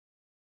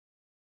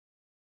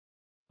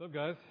What's up,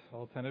 guys?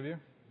 All 10 of you.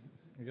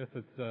 I guess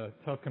it's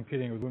tough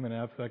competing with women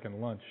AppSec and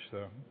lunch,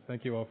 so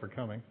thank you all for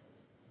coming.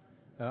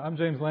 I'm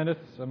James Landis.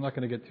 I'm not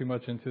going to get too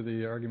much into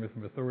the argument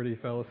from authority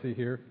fallacy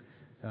here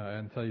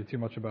and tell you too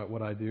much about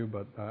what I do,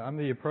 but I'm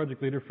the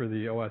project leader for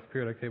the OWASP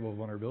periodic table of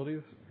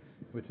vulnerabilities,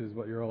 which is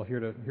what you're all here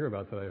to hear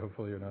about today.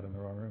 Hopefully you're not in the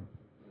wrong room.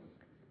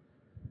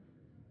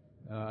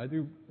 I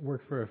do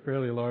work for a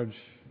fairly large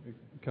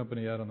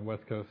company out on the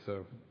West Coast,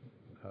 so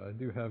I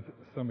do have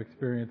some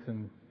experience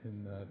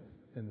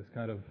in this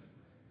kind of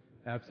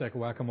AppSec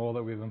whack-a-mole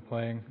that we've been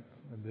playing.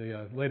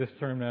 The latest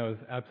term now is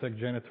AppSec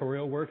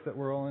janitorial work that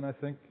we're all in, I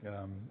think.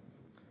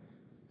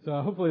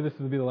 So hopefully this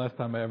will be the last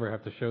time I ever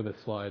have to show this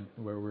slide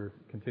where we're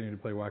continuing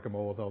to play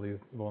whack-a-mole with all these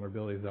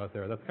vulnerabilities out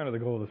there. That's kind of the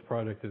goal of this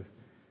project, is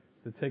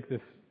to take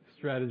this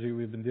strategy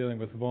we've been dealing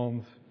with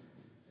vulns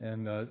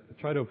and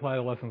try to apply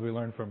the lessons we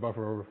learned from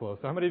buffer overflow.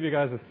 So how many of you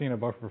guys have seen a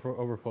buffer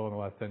overflow in the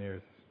last 10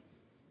 years?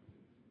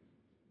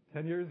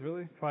 10 years,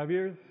 really? 5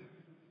 years?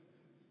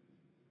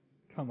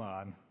 Come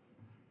on.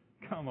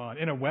 Come on.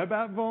 In a web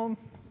app, vuln?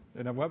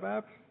 In a web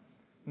app?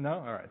 No?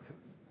 All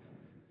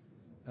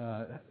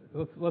right.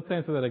 Let's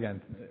answer that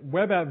again.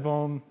 Web app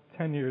vuln,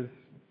 10 years,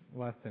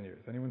 last 10 years.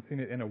 Anyone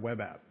seen it in a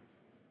web app?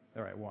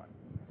 All right, one.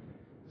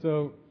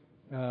 So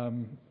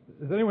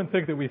does anyone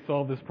think that we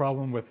solved this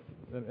problem with,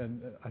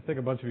 and I think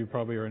a bunch of you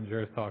probably are in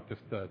Jared's talk just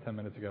 10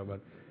 minutes ago,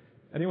 but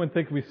anyone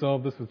think we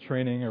solved this with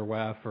training or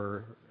WAF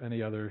or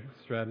any other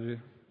strategy?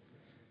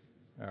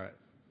 All right.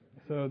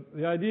 So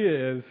the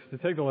idea is to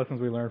take the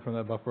lessons we learned from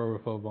that buffer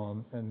overflow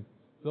vuln and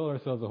build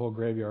ourselves a whole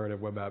graveyard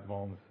of web app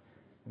vulns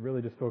and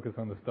really just focus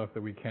on the stuff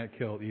that we can't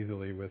kill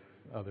easily with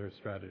other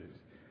strategies.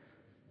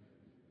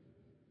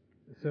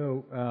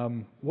 So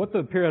what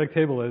the periodic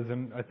table is,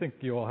 and I think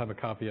you all have a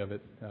copy of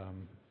it.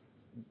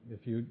 If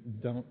you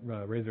don't,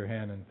 raise your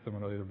hand and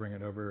someone will either bring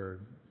it over or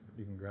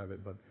you can grab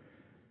it. But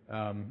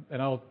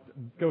and I'll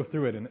go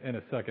through it in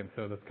a second,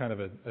 so that's kind of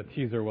a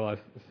teaser while I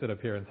sit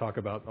up here and talk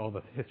about all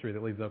the history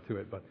that leads up to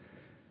it. But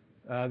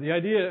the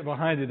idea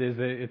behind it is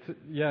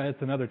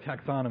it's another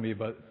taxonomy,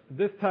 but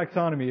this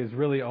taxonomy is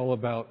really all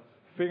about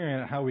figuring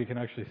out how we can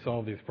actually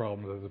solve these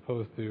problems as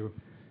opposed to,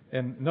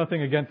 and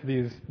nothing against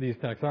these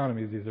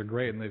taxonomies. These are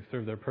great and they've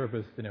served their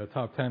purpose. You know,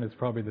 top 10 is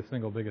probably the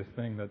single biggest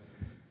thing that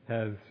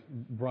has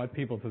brought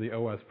people to the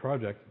OWASP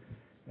project.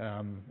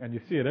 And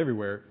you see it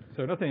everywhere.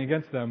 So nothing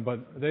against them,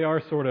 but they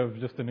are sort of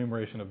just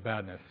enumeration of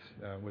badness,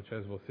 which,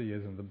 as we'll see,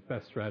 isn't the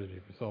best strategy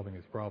for solving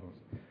these problems.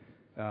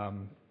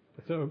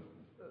 So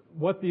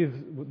what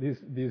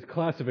these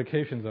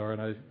classifications are,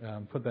 and I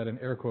put that in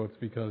air quotes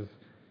because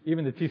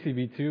even the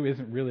TCv2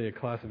 isn't really a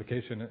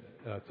classification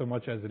so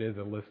much as it is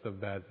a list of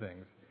bad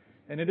things.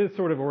 And it is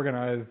sort of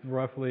organized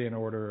roughly in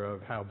order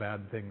of how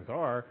bad things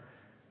are,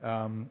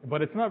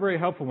 but it's not very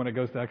helpful when it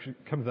comes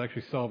to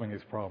actually solving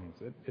these problems.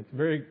 It's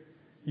very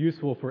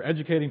useful for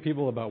educating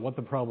people about what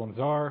the problems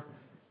are,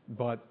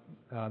 but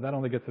that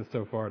only gets us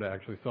so far to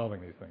actually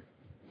solving these things.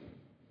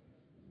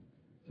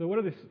 So what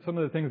are some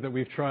of the things that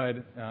we've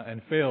tried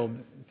and failed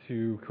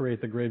to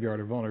create the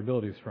graveyard of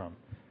vulnerabilities from?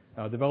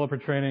 Developer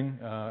training,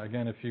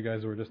 again, if you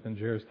guys were just in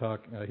Jared's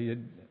talk, he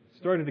had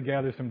started to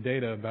gather some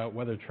data about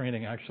whether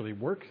training actually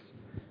works.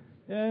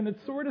 And it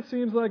sort of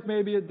seems like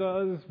maybe it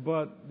does,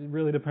 but it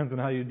really depends on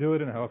how you do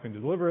it and how often you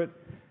deliver it.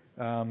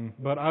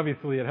 But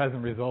obviously it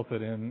hasn't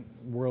resulted in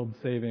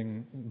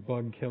world-saving,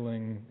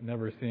 bug-killing,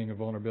 never seeing a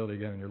vulnerability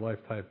again in your life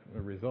type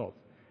of results.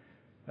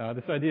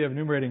 This idea of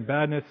enumerating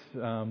badness,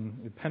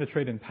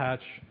 penetrate and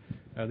patch,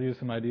 these are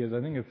some ideas.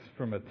 I think it's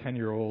from a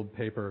 10-year-old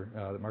paper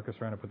that Marcus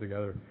Rana put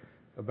together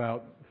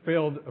about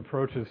failed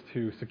approaches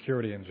to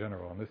security in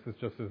general. And this is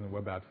just as in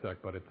web AppSec,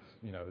 but it's,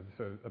 you know,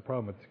 it's a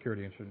problem with the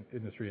security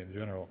industry in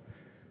general.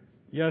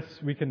 Yes,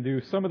 we can do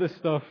some of this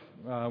stuff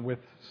with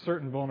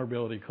certain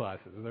vulnerability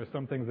classes. There's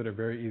some things that are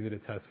very easy to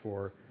test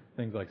for,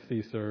 things like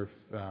CSRF,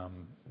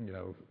 you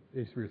know,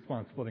 HTTP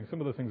response splitting.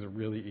 Some of those things are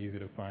really easy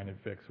to find and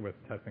fix with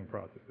testing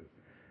processes.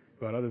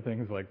 But other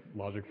things like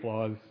logic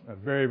flaws,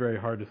 very, very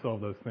hard to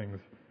solve those things,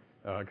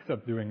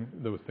 except doing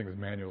those things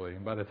manually.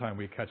 And by the time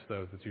we catch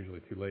those, it's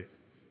usually too late.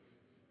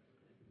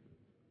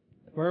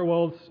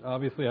 Firewalls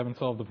obviously haven't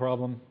solved the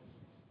problem.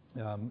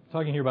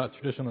 Talking here about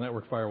traditional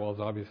network firewalls,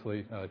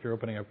 obviously, if you're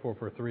opening up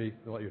 443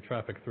 to let your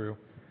traffic through,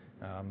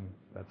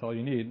 that's all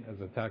you need as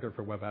an attacker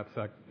for web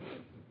AppSec.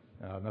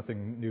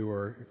 Nothing new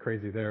or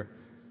crazy there.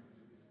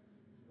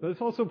 But this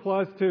also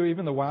applies to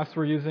even the WASP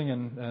we're using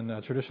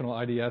and traditional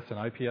IDS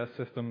and IPS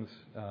systems.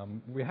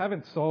 We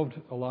haven't solved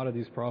a lot of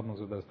these problems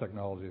with those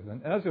technologies.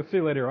 And as you'll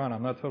see later on,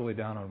 I'm not totally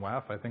down on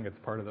WAF. I think it's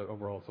part of the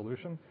overall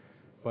solution,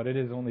 but it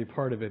is only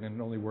part of it and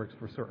it only works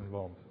for certain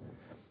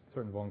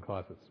vuln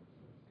classes.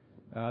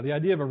 The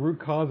idea of a root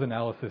cause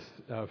analysis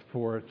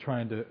for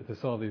trying to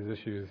solve these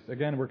issues.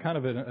 Again, we're kind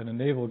of in a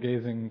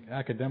navel-gazing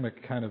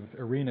academic kind of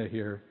arena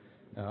here.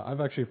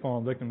 I've actually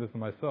fallen victim to this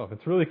myself.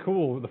 It's really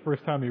cool the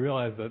first time you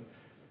realize that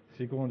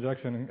SQL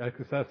injection and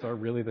XSS are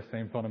really the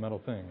same fundamental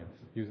thing.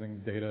 It's using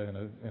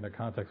data in a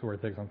context where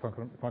it takes on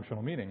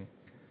functional meaning.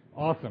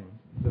 Awesome.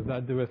 Does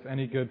that do us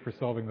any good for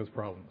solving those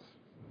problems?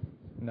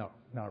 No,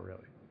 not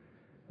really.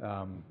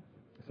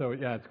 So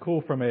yeah, it's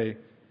cool from a,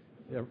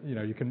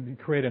 you can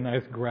create a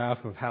nice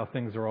graph of how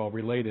things are all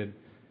related,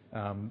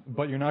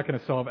 but you're not going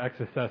to solve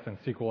XSS and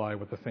SQLi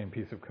with the same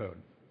piece of code.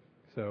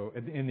 So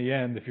in the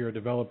end, if you're a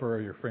developer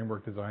or you're a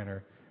framework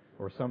designer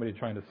or somebody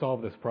trying to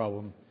solve this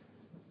problem,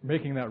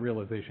 making that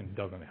realization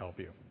doesn't help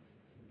you.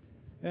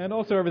 And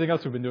also everything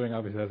else we've been doing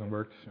obviously hasn't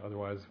worked.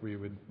 Otherwise, we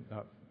would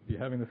not be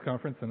having this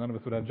conference and none of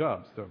us would have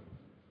jobs. So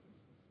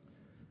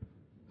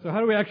how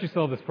do we actually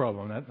solve this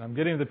problem? I'm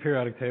getting to the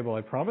periodic table,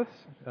 I promise.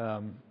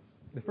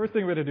 The first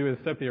thing we're going to do is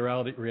accept the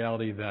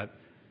reality that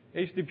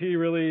HTTP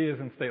really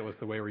isn't stateless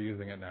the way we're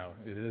using it now.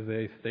 It is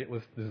a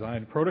stateless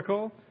designed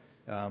protocol,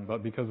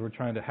 but because we're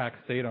trying to hack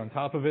state on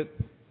top of it,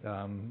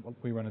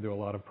 we run into a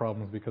lot of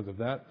problems because of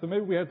that. So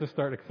maybe we have to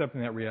start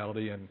accepting that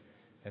reality and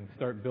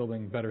start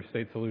building better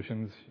state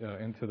solutions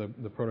into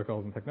the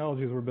protocols and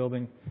technologies we're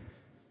building.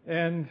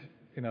 And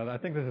I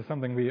think this is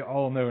something we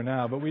all know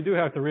now, but we do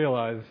have to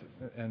realize,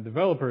 and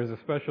developers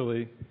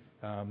especially,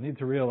 need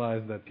to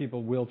realize that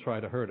people will try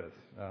to hurt us.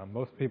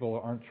 Most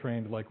people aren't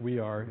trained like we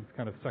are. It's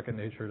kind of second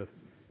nature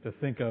to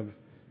think of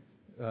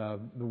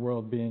the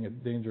world being a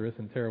dangerous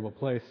and terrible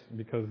place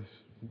because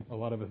a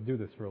lot of us do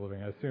this for a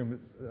living. I assume,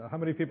 how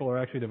many people are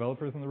actually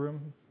developers in the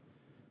room?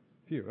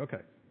 Few, okay.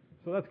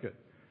 So that's good.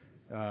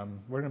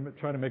 We're going to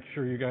try to make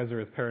sure you guys are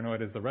as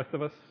paranoid as the rest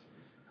of us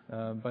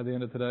by the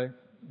end of today,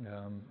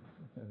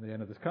 at the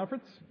end of this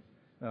conference.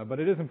 But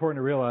it is important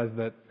to realize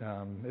that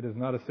it is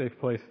not a safe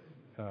place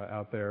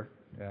out there,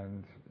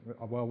 and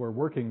while we're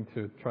working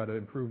to try to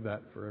improve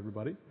that for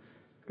everybody,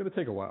 it's going to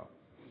take a while.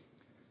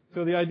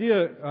 So the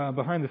idea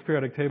behind this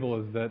periodic table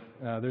is that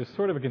there's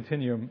sort of a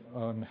continuum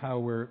on how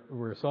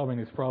we're solving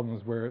these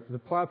problems where the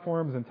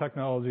platforms and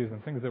technologies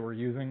and things that we're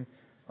using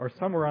are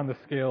somewhere on the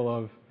scale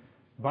of,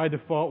 by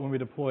default, when we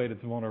deploy it,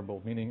 it's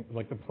vulnerable, meaning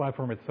like the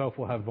platform itself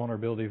will have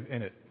vulnerabilities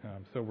in it.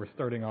 So we're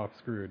starting off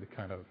screwed,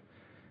 kind of.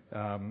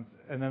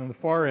 And then on the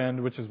far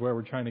end, which is where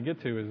we're trying to get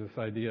to, is this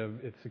idea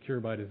of it's secure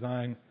by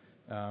design,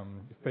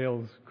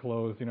 fails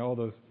closed, all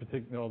those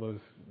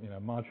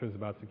mantras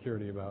about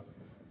security, about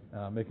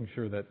making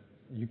sure that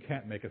you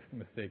can't make a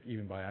mistake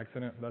even by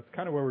accident. That's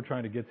kind of where we're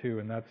trying to get to,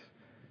 and that's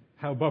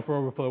how buffer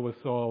overflow was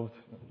solved.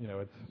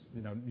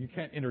 You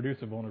can't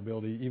introduce a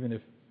vulnerability even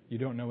if you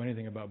don't know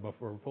anything about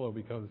buffer overflow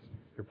because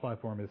your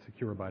platform is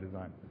secure by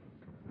design.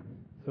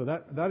 So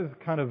that is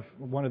kind of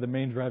one of the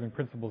main driving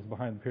principles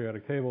behind the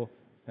periodic table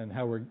and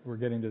how we're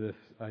getting to this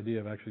idea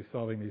of actually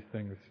solving these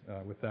things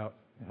without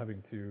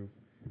having to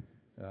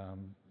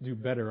do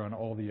better on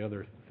all the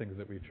other things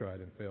that we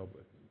tried and failed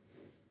with.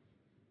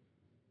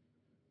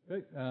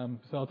 Okay,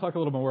 so I'll talk a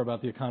little more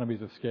about the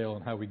economies of scale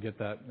and how we get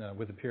that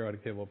with the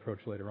periodic table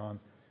approach later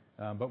on.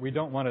 But we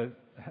don't want to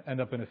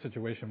end up in a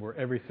situation where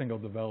every single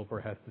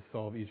developer has to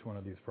solve each one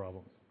of these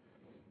problems.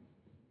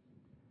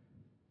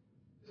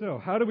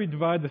 So how do we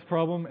divide this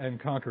problem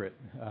and conquer it?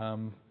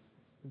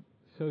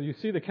 So you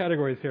see the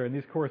categories here, and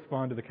these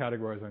correspond to the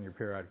categories on your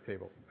periodic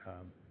table.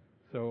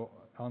 So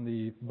on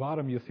the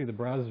bottom, you'll see the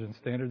browsers and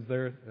standards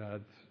there.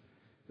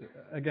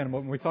 Again,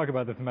 when we talk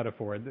about this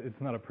metaphor, it's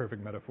not a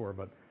perfect metaphor,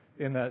 but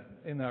in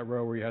that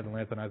row where you have the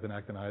lanthanides and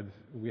actinides,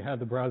 we have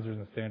the browsers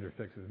and standard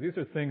fixes. These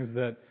are things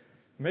that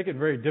make it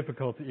very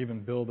difficult to even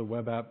build a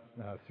web app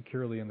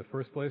securely in the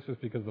first place,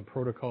 just because the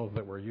protocols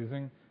that we're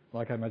using,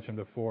 like I mentioned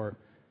before,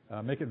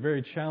 make it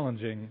very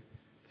challenging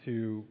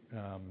to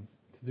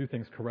do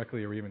things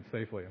correctly or even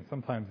safely. And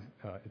sometimes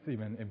it's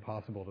even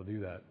impossible to do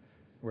that,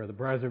 where the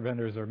browser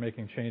vendors are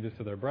making changes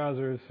to their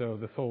browsers. So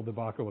this whole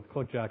debacle with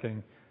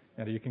clickjacking,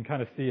 and you can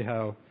kind of see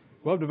how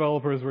web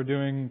developers were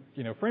doing,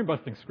 frame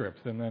busting scripts,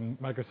 and then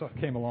Microsoft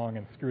came along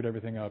and screwed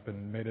everything up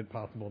and made it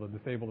possible to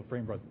disable the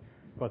frame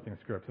busting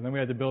scripts. And then we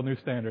had to build new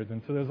standards,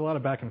 and so there's a lot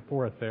of back and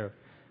forth there.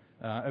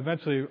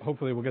 Eventually,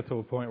 hopefully, we'll get to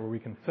a point where we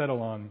can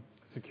settle on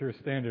secure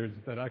standards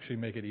that actually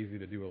make it easy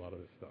to do a lot of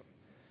this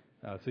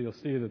stuff. So you'll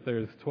see that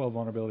there's 12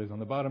 vulnerabilities on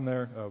the bottom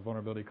there,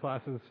 vulnerability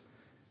classes,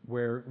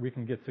 where we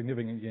can get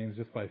significant gains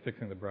just by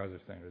fixing the browser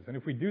standards. And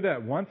if we do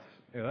that once,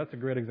 that's a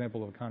great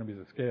example of economies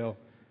of scale,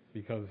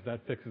 because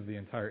that fixes the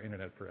entire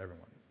internet for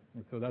everyone.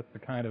 And so that's the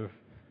kind of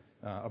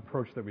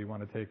approach that we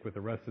want to take with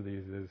the rest of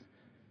these, is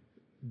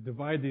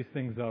divide these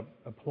things up,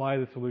 apply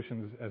the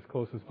solutions as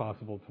close as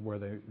possible to where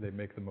they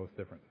make the most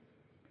difference.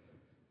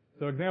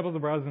 So examples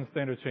of browser and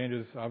standard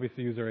changes,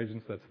 obviously user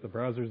agents, that's the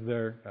browsers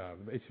there.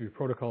 The HTTP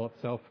protocol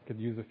itself could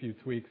use a few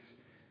tweaks.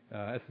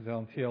 SSL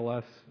and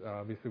TLS,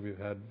 obviously we've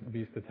had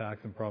beast attacks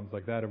and problems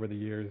like that over the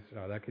years.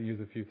 That could use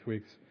a few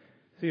tweaks.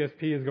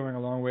 CSP is going a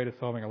long way to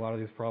solving a lot of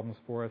these problems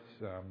for us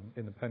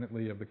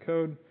independently of the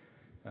code.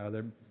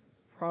 There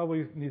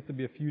probably needs to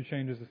be a few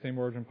changes to same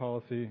origin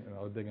policy, and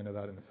I'll dig into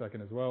that in a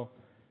second as well.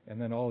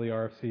 And then all the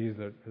RFCs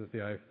that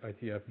the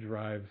ITF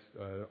drives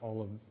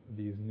all of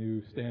these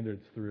new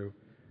standards through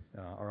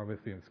are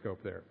obviously in scope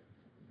there.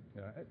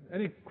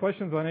 Any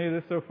questions on any of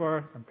this so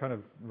far? I'm kind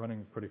of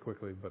running pretty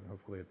quickly, but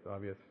hopefully it's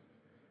obvious.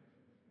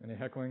 Any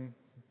heckling?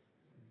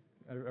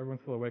 Everyone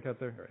still awake out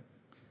there? All right.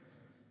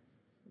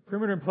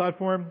 Perimeter and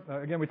platform.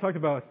 Again, we talked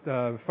about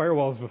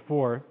firewalls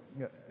before,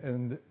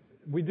 and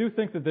we do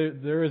think that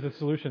there is a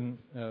solution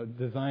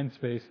design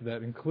space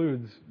that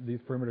includes these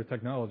perimeter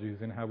technologies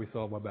in how we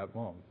solve web app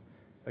vulns.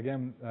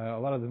 Again, a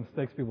lot of the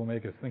mistakes people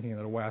make is thinking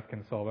that a WASP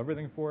can solve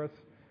everything for us.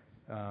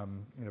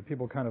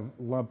 People kind of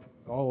lump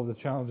all of the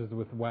challenges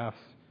with WAFs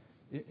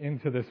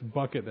into this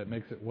bucket that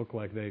makes it look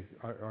like they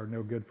are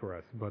no good for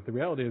us. But the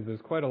reality is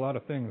there's quite a lot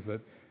of things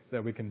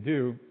that we can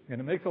do, and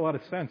it makes a lot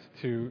of sense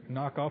to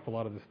knock off a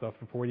lot of this stuff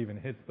before it even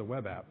hits the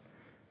web app.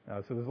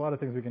 So there's a lot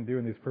of things we can do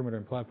in these perimeter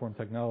and platform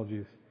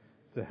technologies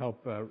to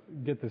help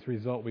get this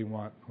result we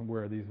want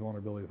where these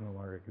vulnerabilities no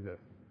longer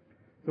exist.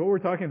 So what we're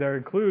talking there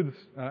includes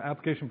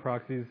application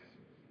proxies,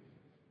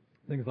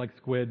 things like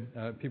Squid,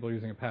 people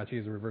using Apache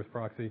as a reverse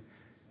proxy.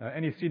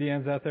 Any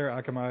CDNs out there,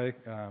 Akamai,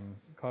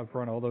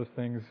 CloudFront, all those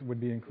things would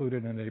be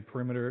included in a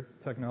perimeter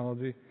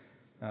technology.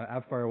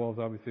 App firewalls,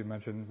 obviously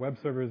mentioned, web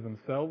servers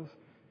themselves,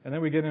 and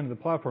then we get into the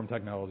platform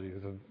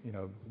technologies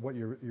of what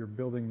you're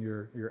building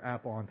your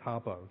app on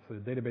top of. So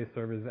database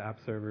servers, app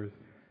servers,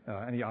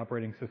 any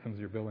operating systems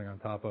you're building on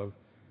top of.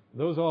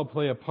 Those all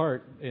play a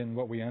part in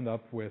what we end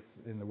up with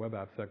in the web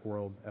AppSec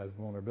world as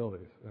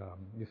vulnerabilities.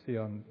 You see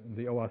on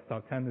the OWASP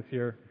Top 10 this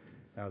year,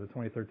 the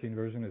 2013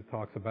 version, it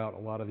talks about a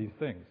lot of these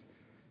things.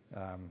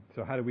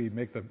 So how do we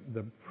make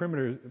the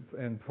perimeter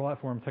and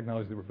platform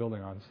technologies that we're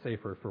building on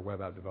safer for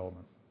web app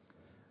development?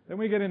 Then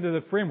we get into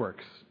the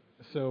frameworks.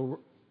 So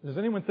does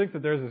anyone think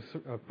that there's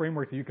a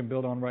framework that you can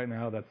build on right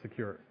now that's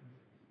secure?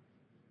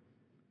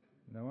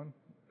 No one?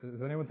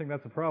 Does anyone think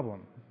that's a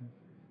problem?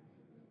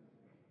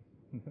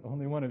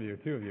 Only one of you,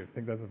 two of you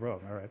think that's a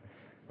problem. All right.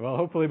 Well,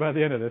 hopefully by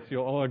the end of this,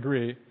 you'll all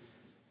agree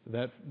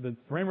that the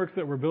frameworks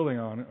that we're building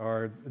on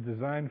are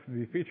designed to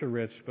be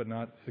feature-rich, but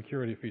not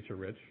security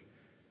feature-rich.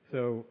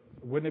 So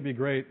wouldn't it be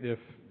great if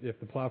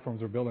the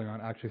platforms we're building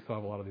on actually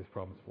solve a lot of these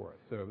problems for us?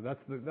 So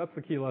that's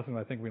the key lesson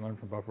I think we learned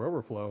from buffer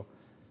overflow,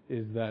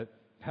 is that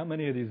how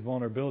many of these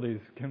vulnerabilities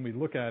can we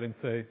look at and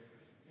say,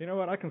 you know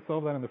what, I can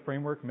solve that in the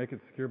framework, make it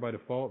secure by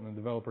default, and the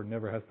developer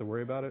never has to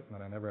worry about it,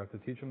 and I never have to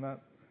teach them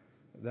that.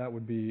 That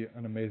would be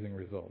an amazing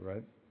result,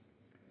 right?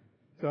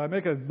 So I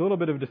make a little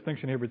bit of a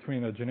distinction here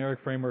between a generic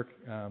framework,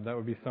 that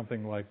would be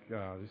something like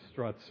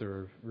struts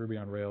or Ruby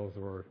on Rails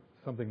or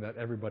something that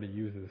everybody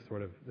uses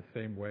sort of the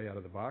same way out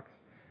of the box,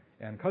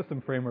 and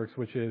custom frameworks,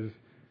 which is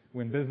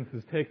when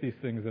businesses take these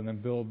things and then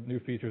build new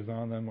features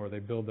on them, or they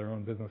build their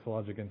own business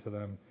logic into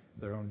them,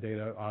 their own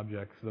data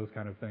objects, those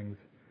kind of things.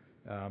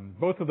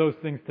 Both of those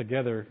things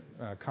together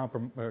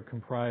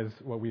comprise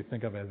what we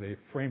think of as a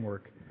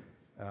framework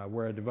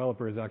where a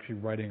developer is actually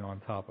writing on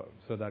top of.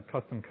 So that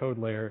custom code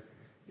layer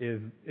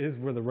is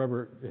where the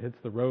rubber hits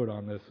the road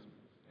on this,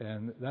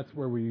 and that's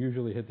where we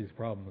usually hit these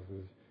problems,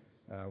 is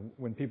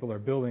when people are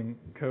building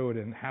code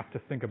and have to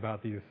think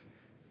about these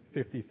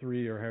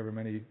 53 or however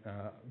many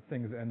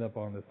things end up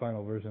on the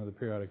final version of the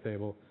periodic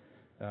table.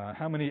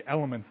 How many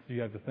elements do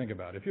you have to think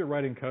about? If you're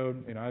writing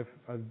code,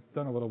 I've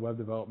done a little web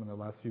development in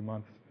the last few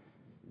months.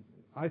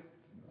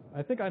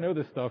 I think I know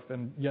this stuff,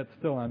 and yet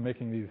still I'm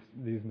making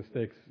these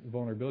mistakes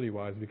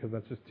vulnerability-wise, because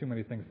that's just too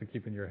many things to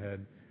keep in your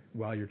head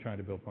while you're trying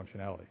to build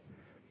functionality.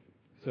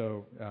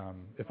 So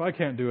if I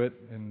can't do it,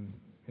 and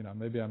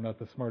maybe I'm not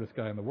the smartest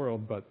guy in the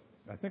world, but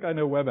I think I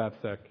know web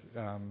AppSec.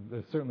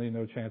 There's certainly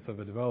no chance of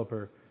a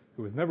developer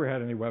who has never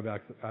had any web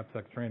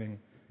AppSec training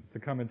to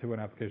come into an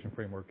application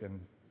framework and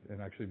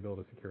actually build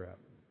a secure app.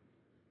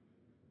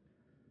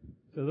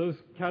 So those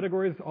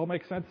categories all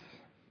make sense?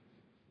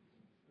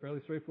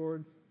 Fairly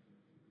straightforward?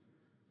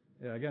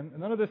 Yeah, again,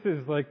 none of this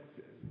is like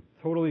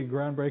totally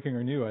groundbreaking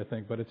or new, I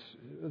think, but it's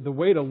the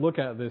way to look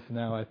at this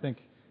now. I think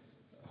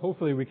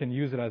hopefully we can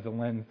use it as a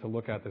lens to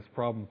look at this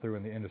problem through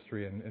in the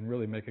industry and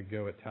really make a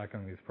go at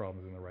tackling these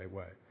problems in the right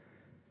way.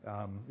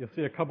 You'll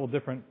see a couple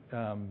different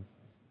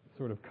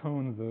sort of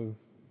cones of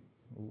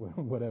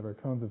whatever,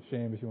 cones of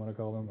shame, if you want to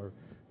call them, or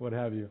what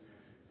have you.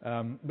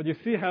 But you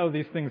see how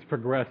these things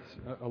progress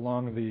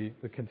along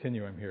the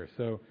continuum here.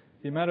 So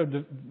the amount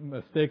of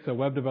mistakes a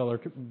web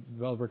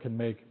developer can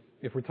make,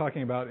 if we're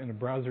talking about in a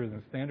browsers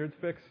and standards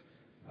fix,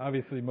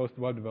 obviously most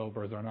web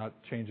developers are not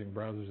changing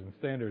browsers and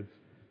standards,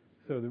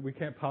 so that we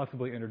can't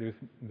possibly introduce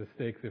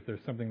mistakes if there's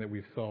something that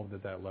we've solved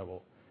at that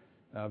level,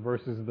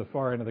 versus the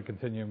far end of the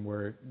continuum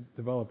where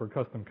developer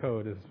custom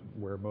code is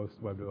where most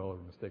web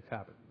developer mistakes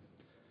happen.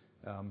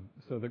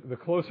 So the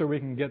closer we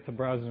can get to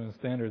browsers and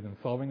standards and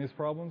solving these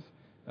problems,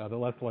 the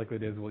less likely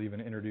it is we'll even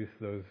introduce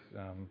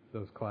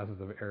those classes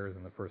of errors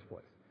in the first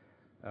place.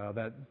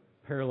 That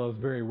parallels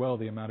very well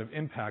the amount of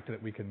impact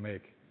that we can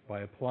make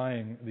by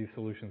applying these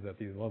solutions at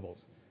these levels.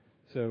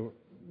 So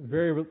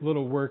very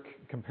little work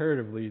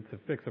comparatively to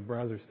fix a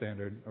browser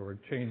standard or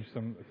change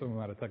some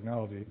amount of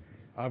technology.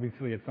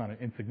 Obviously, it's not an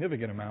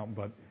insignificant amount,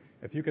 but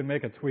if you can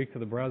make a tweak to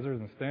the browsers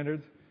and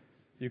standards,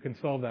 you can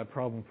solve that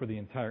problem for the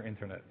entire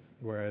internet.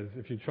 Whereas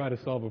if you try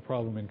to solve a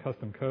problem in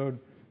custom code,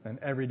 then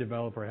every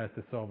developer has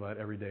to solve that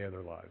every day of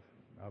their lives.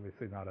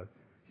 Obviously not a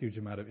huge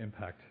amount of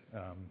impact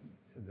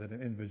that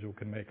an individual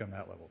can make on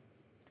that level.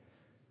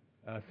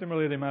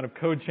 Similarly, the amount of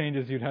code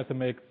changes you'd have to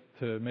make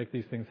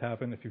these things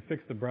happen. If you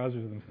fix the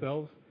browsers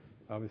themselves,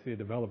 Obviously, a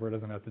developer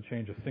doesn't have to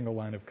change a single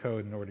line of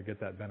code in order to get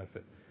that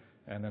benefit.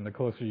 And then the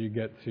closer you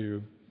get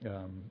to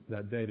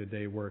that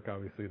day-to-day work,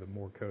 obviously, the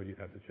more code you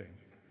have to change.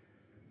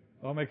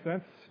 All make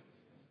sense?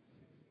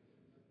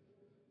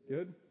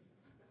 Good?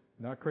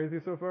 Not crazy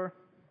so far?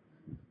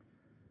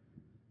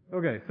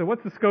 Okay, so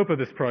what's the scope of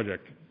this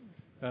project?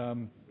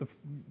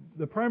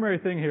 The primary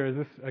thing here is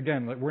this,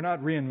 again, like we're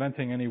not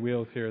reinventing any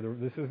wheels here.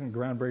 This isn't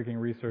groundbreaking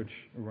research.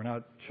 We're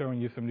not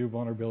showing you some new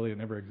vulnerability that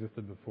never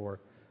existed before.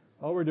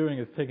 All we're doing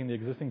is taking the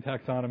existing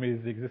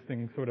taxonomies, the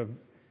existing sort of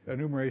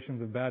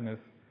enumerations of badness,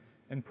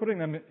 and putting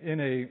them in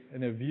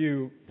a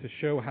view to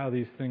show how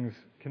these things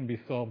can be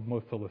solved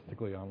most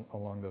holistically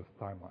along those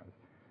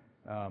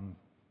timelines.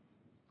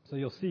 So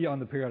you'll see on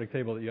the periodic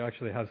table that you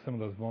actually have some of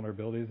those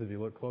vulnerabilities, if you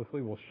look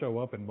closely, will show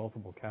up in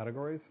multiple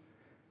categories.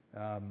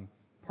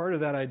 Part of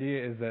that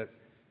idea is that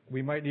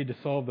we might need to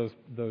solve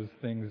those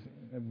things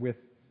with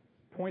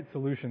point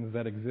solutions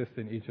that exist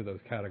in each of those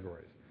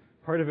categories.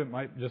 Part of it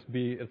might just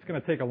be, it's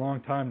going to take a long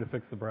time to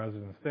fix the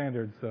browsers and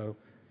standards, so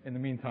in the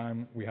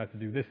meantime, we have to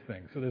do this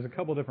thing. So there's a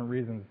couple different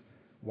reasons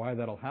why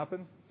that'll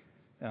happen.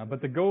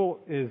 But the goal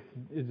is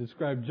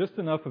describe just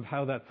enough of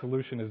how that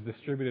solution is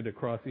distributed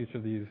across each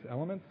of these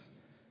elements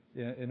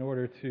in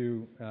order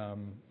to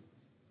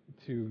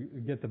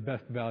get the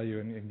best value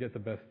and get the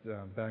best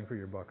bang for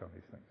your buck on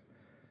these things.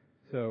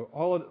 So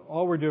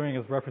all we're doing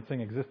is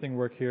referencing existing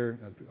work here.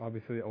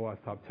 Obviously,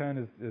 OWASP Top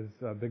 10 is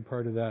a big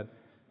part of that.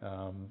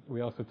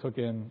 We also took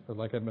in,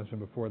 like I mentioned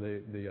before,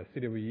 the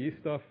CWE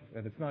stuff,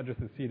 and it's not just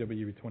the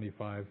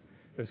CWE25.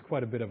 There's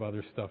quite a bit of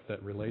other stuff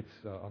that relates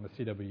on the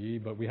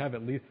CWE, but we have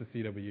at least the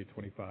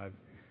CWE25,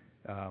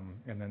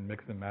 and then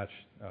mix and match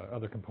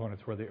other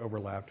components where they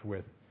overlapped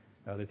with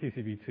the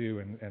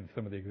TCv2 and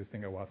some of the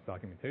existing OWASP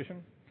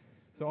documentation.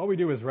 So all we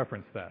do is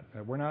reference that.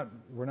 We're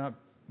not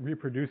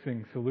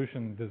reproducing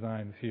solution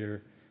designs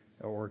here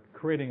or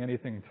creating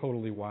anything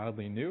totally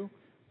wildly new.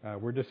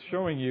 We're just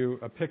showing you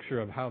a picture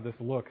of how this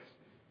looks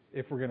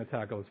if we're going to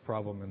tackle this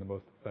problem in the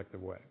most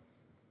effective way.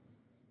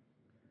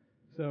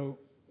 So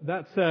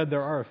that said,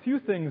 there are a few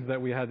things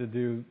that we had to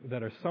do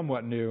that are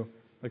somewhat new.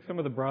 Like some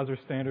of the browser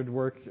standard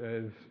work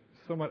is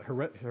somewhat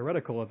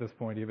heretical at this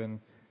point even.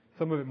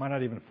 Some of it might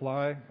not even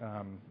fly.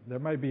 There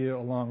might be a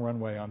long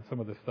runway on some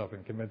of this stuff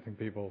in convincing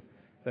people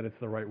that it's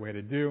the right way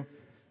to do.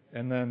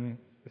 And then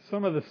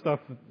some of the stuff,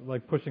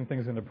 like pushing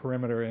things into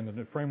perimeter and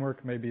the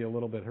framework, may be a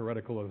little bit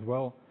heretical as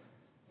well.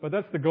 But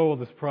that's the goal of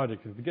this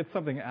project, is to get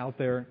something out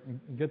there,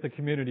 get the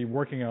community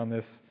working on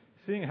this,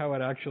 seeing how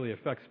it actually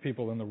affects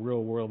people in the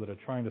real world that are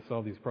trying to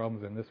solve these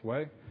problems in this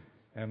way.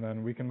 And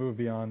then we can move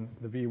beyond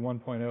the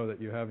V1.0 that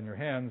you have in your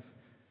hands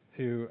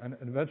to an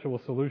eventual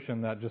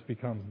solution that just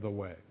becomes the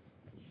way.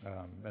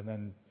 And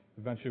then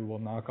eventually we'll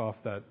knock off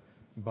that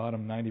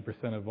bottom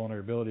 90% of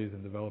vulnerabilities,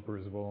 and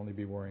developers will only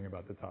be worrying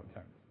about the top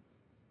 10,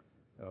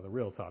 the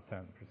real top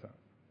 10%.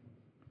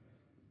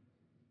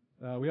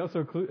 We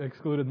also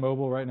excluded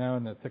mobile right now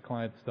in the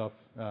client stuff.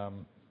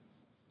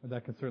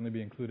 That can certainly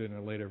be included in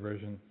a later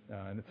version.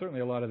 And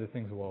certainly a lot of the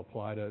things will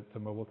apply to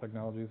mobile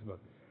technologies, but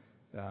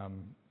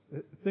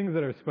things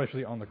that are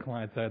especially on the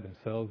client side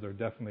themselves are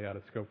definitely out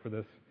of scope for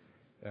this.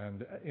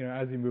 And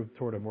as you move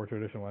toward a more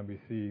traditional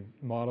MVC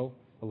model,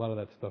 a lot of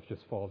that stuff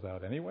just falls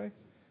out anyway.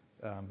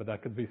 But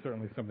that could be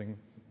certainly something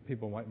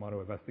people might want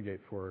to investigate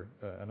for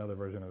another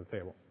version of the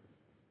table.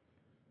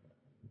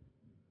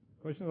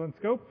 Questions on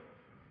scope?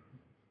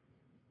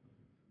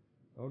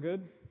 All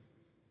good?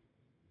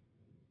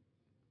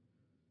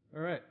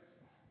 All right.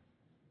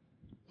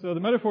 So the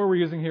metaphor we're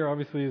using here,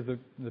 obviously, is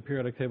the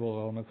periodic table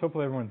of elements.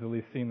 Hopefully everyone's at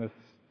least seen this.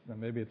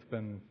 Maybe it's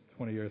been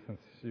 20 years since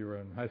you were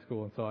in high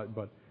school and saw it,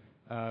 but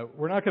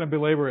we're not going to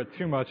belabor it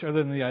too much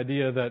other than the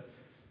idea that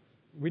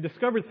we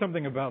discovered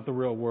something about the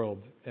real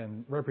world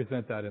and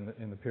represent that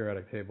in the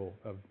periodic table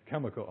of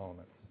chemical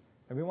elements.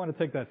 And we want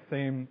to take that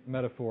same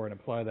metaphor and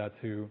apply that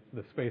to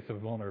the space of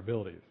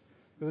vulnerabilities.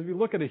 Because if you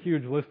look at a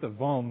huge list of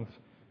vulns,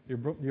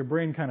 your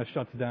brain kind of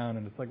shuts down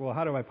and it's like, well,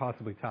 how do I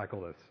possibly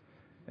tackle this?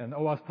 And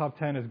OWASP Top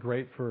 10 is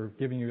great for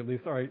giving you at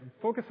least, all right,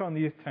 focus on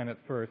these 10 at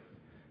first.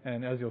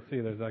 And as you'll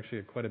see, there's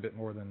actually quite a bit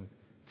more than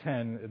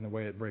 10 in the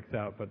way it breaks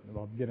out, but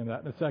I'll get into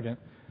that in a second.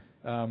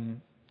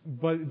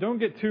 But don't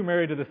get too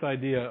married to this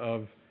idea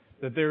of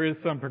that there is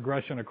some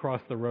progression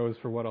across the rows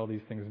for what all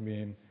these things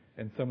mean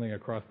and something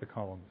across the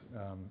columns.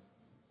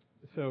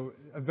 So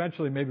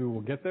eventually maybe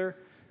we'll get there,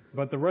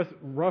 but the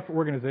rough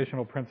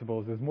organizational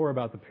principles is more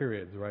about the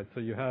periods, right? So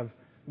you have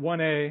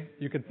 1A,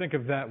 you could think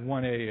of that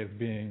 1A as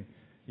being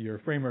your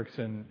frameworks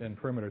and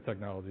perimeter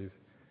technologies.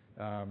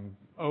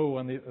 O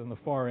on the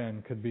far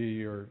end could be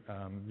your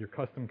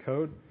custom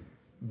code,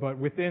 but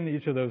within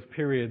each of those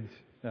periods,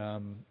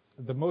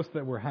 the most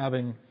that we're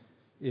having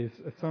is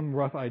some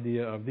rough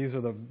idea of these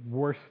are the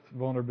worst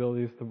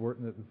vulnerabilities,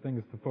 the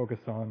things to focus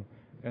on,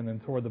 and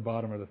then toward the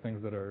bottom are the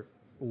things that are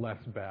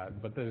less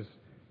bad. But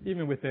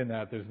even within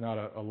that, there's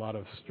not a lot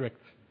of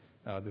strict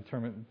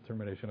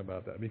determination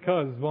about that,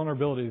 because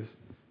vulnerabilities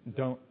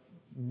don't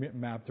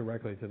map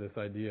directly to this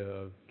idea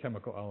of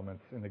chemical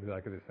elements in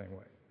exactly the same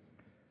way.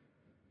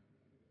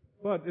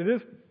 But it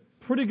is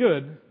pretty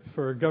good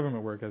for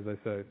government work, as I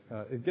say.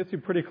 It gets you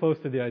pretty close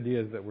to the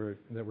ideas that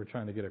we're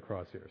trying to get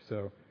across here.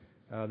 So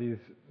these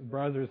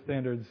browser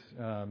standards,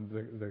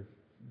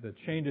 the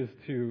changes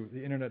to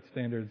the internet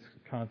standards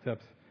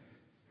concepts,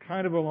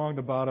 kind of along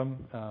the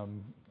bottom,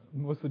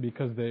 mostly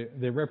because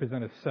they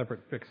represent a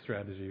separate fixed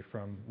strategy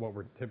from what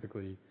we're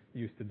typically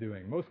used to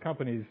doing. Most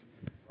companies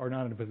are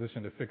not in a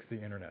position to fix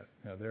the internet.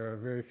 There are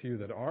very few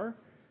that are,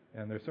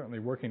 and they're certainly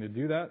working to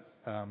do that.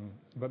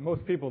 But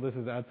most people, this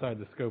is outside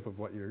the scope of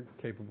what you're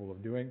capable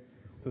of doing.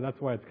 So that's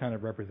why it's kind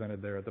of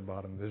represented there at the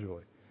bottom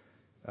visually.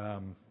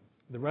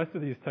 The rest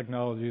of these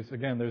technologies,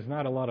 again, there's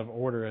not a lot of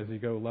order as you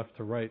go left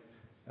to right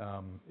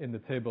in the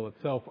table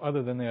itself,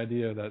 other than the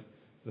idea that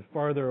the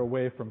farther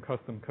away from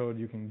custom code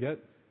you can get,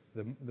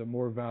 the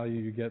more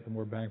value you get, the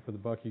more bang for the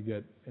buck you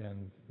get,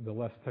 and the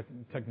less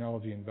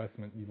technology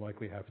investment you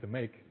likely have to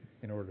make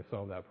in order to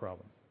solve that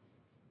problem.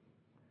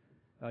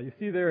 You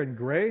see there in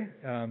gray,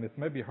 it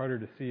might be harder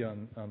to see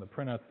on the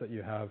printouts that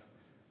you have,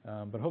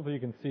 but hopefully you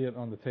can see it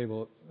on the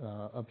table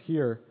up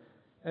here.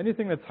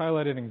 Anything that's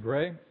highlighted in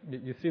gray,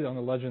 you see it on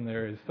the legend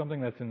there, is something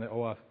that's in the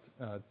OWASP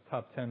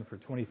top 10 for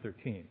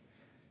 2013.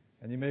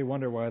 And you may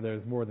wonder why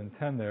there's more than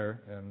 10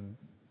 there, and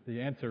the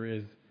answer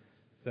is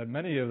that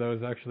many of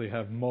those actually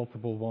have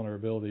multiple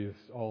vulnerabilities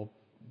all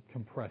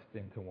compressed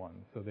into one.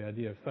 So the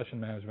idea of session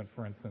management,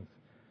 for instance,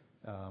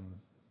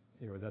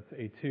 that's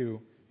A2,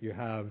 you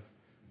have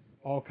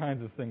all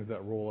kinds of things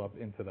that roll up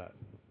into that.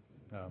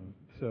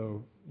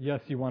 So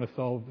yes, you want to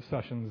solve the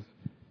sessions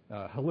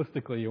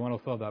holistically, you want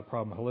to solve that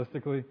problem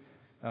holistically,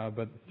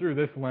 but through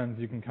this lens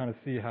you can kind of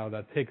see how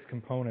that takes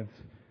components,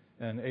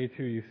 and A2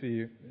 you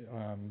see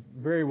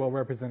very well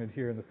represented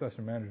here in the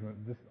session management.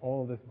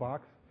 All of this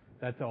box,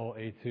 that's all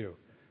A2.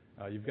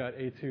 You've got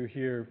A2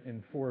 here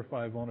in 4 or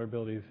 5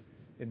 vulnerabilities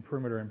in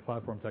perimeter and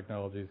platform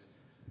technologies,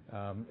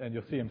 and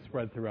you'll see them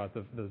spread throughout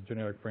the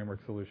generic framework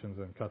solutions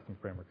and custom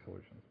framework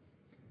solutions.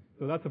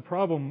 So that's a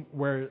problem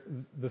where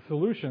the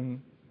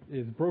solution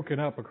is broken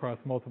up across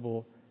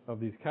multiple of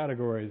these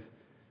categories,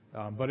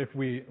 but if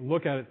we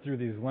look at it through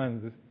these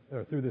lenses,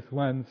 or through this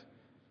lens,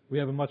 we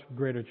have a much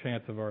greater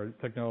chance of our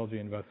technology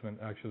investment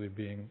actually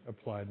being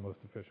applied most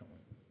efficiently.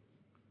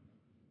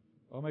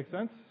 All make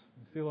sense?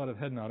 I see a lot of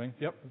head nodding.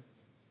 Yep.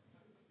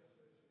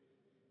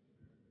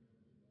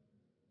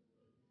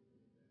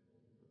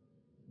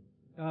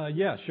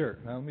 Yeah, sure.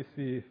 Now let me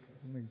see.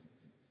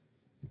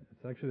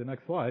 It's actually the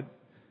next slide.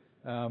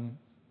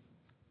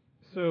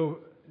 So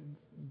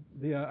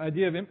the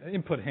idea of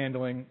input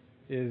handling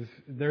is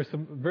there's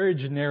some very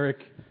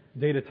generic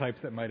data types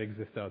that might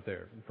exist out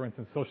there. For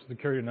instance, social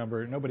security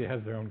number. Nobody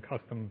has their own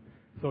custom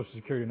social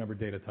security number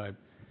data type.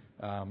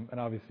 And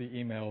obviously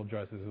email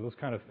addresses, those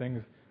kind of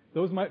things.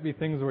 Those might be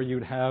things where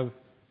you'd have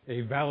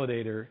a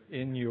validator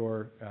in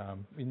your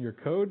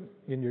code,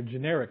 in your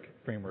generic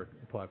framework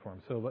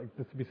platform. So like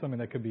this would be something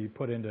that could be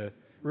put into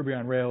Ruby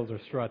on Rails or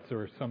Struts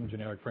or some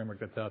generic framework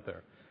that's out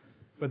there.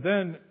 But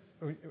then,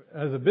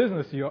 as a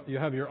business, you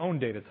have your own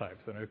data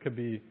types, and it could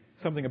be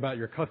something about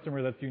your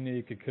customer that's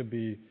unique. It could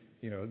be,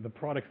 the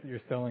products that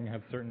you're selling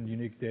have certain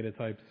unique data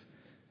types,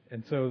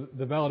 and so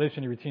the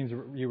validation routines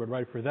you would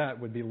write for that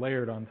would be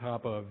layered on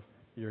top of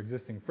your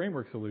existing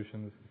framework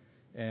solutions,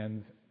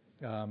 and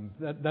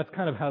that's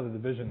kind of how the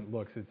division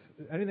looks. It's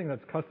anything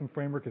that's custom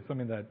framework is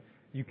something that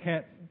you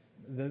can't.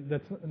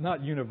 That's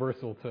not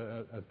universal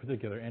to a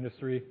particular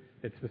industry.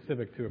 It's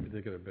specific to a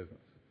particular business.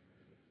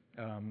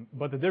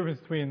 But the difference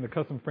between the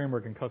custom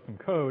framework and custom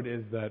code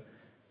is that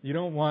you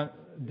don't want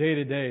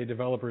day-to-day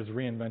developers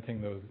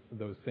reinventing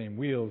those same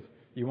wheels.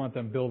 You want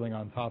them building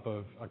on top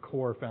of a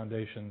core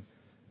foundation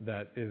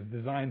that is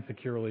designed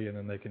securely and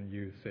then they can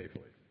use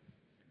safely.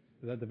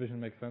 Does that division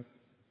make sense?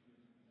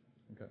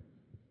 Okay.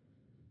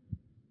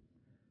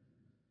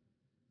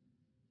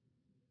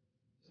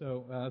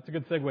 So that's a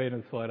good segue into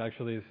the slide,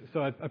 actually.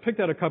 So I picked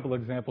out a couple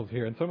examples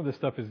here, and some of this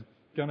stuff is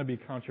going to be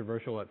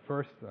controversial at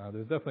first.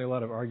 There's definitely a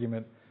lot of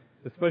argument,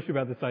 especially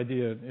about this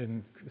idea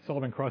in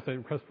solving cross-site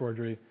request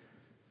forgery.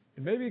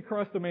 And maybe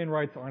cross-domain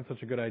rights aren't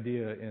such a good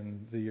idea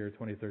in the year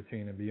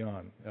 2013 and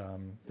beyond.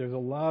 There's a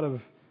lot of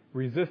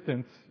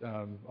resistance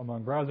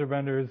among browser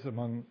vendors,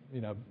 among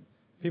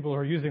people who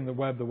are using the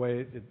web the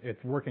way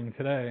it's working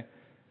today.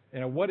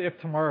 What if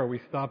tomorrow we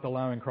stopped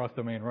allowing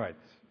cross-domain rights?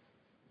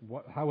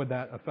 How would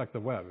that affect the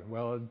web?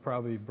 Well, it'd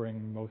probably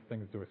bring most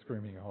things to a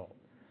screaming halt.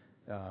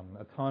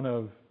 A ton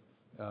of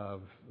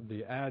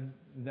the ad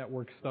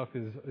network stuff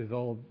is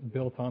all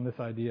built on this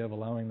idea of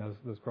allowing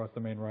those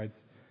cross-domain rights.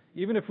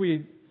 Even if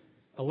we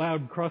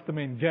allowed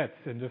cross-domain gets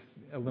and just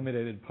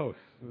eliminated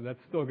posts, that's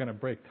still going to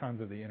break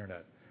tons of the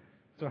internet.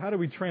 So how do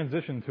we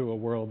transition to a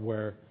world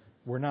where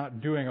we're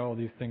not doing all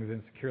these things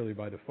insecurely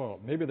by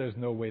default? Maybe there's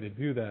no way to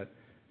do that.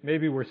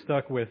 Maybe we're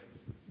stuck with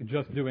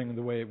just doing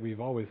the way we've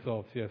always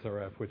solved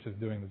CSRF, which is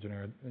doing the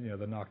generic,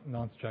 the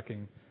nonce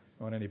checking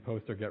on any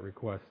post or get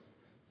request.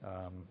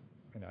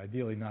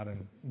 Ideally not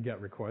in get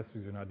request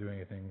because you're not doing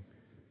anything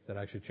that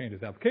actually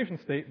changes application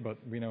state, but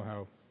we know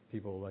how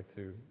people like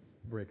to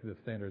break the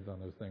standards on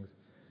those things.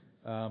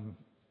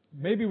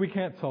 Maybe we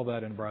can't solve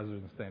that in browsers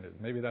and standards.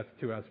 Maybe that's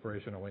too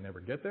aspirational. We never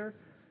get there.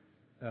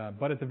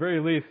 But at the very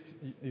least,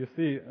 you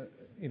see,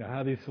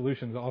 how these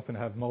solutions often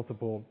have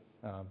multiple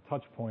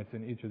touch points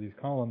in each of these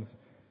columns.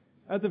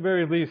 At the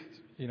very least,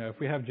 if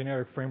we have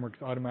generic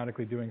frameworks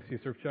automatically doing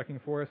CSRF checking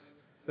for us,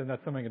 then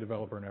that's something a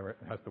developer never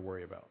has to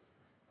worry about.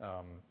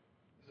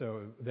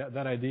 So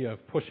that idea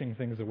of pushing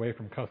things away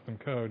from custom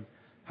code,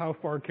 how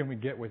far can we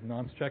get with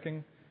nonce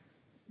checking?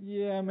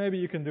 Yeah, maybe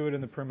you can do it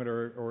in the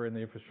perimeter or in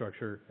the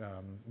infrastructure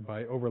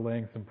by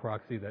overlaying some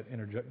proxy that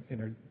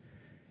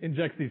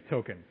injects these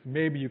tokens.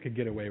 Maybe you could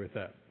get away with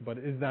that. But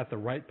is that the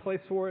right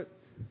place for it?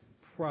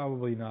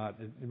 Probably not.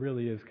 It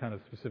really is kind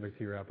of specific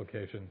to your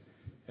application.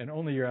 And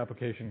only your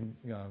application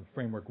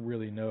framework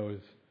really knows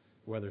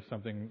whether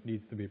something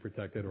needs to be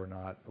protected or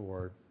not,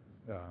 or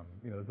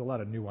there's a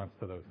lot of nuance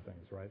to those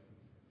things, right?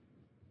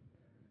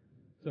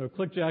 So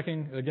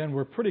clickjacking, again,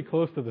 we're pretty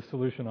close to the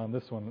solution on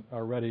this one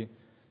already.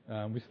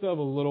 We still have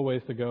a little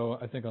ways to go,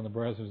 I think, on the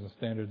browsers and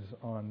standards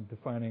on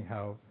defining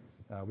how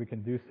we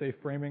can do safe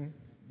framing.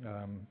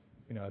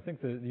 I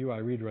think the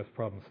UI redress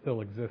problem still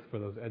exists for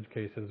those edge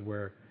cases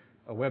where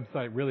a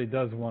website really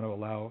does want to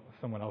allow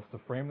someone else to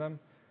frame them,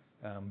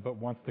 but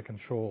wants to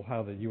control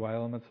how the UI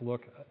elements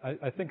look.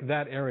 I think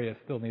that area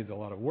still needs a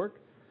lot of work,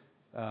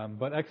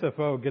 but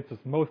XFO gets us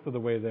most of the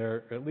way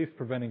there, at least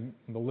preventing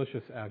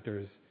malicious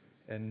actors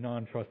and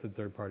non-trusted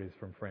third parties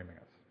from framing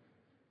us.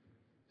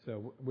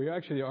 So we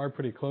actually are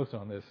pretty close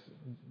on this.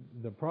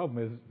 The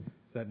problem is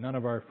that none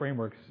of our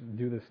frameworks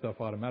do this stuff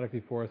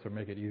automatically for us or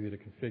make it easy to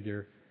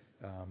configure.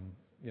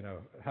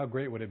 How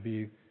great would it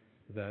be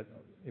that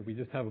if we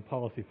just have a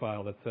policy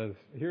file that says,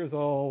 here's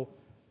all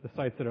the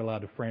sites that are allowed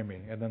to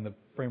framing, and then the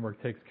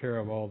framework takes care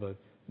of all the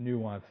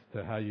nuance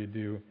to how you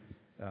do,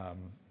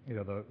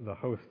 the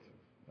host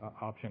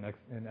option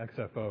in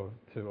XFO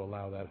to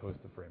allow that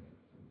host to framing.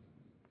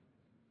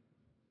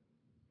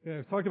 Okay,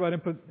 I've talked about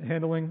input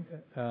handling.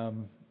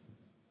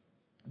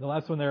 The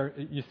last one there,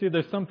 you see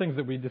there's some things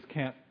that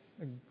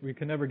we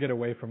can never get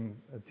away from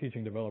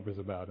teaching developers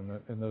about.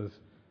 In those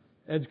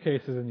edge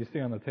cases, and you see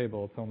on the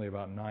table, it's only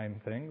about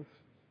 9 things.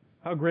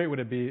 How great would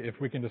it be if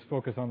we can just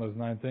focus on those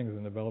 9 things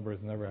and developers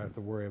never have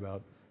to worry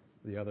about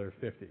the other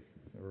 50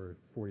 or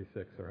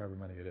 46 or however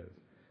many it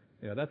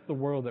is? That's the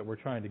world that we're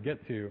trying to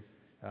get to,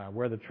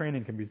 where the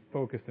training can be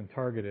focused and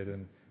targeted.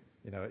 And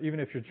even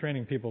if you're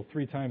training people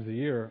 3 times a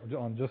year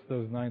on just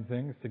those 9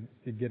 things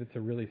to get it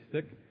to really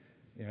stick,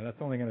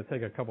 that's only going to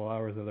take a couple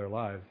hours of their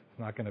lives. It's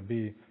not going to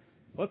be,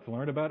 let's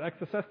learn about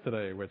XSS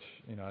today, which,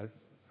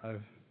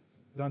 I've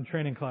done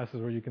training classes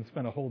where you can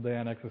spend a whole day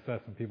on XSS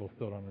and people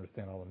still don't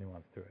understand all the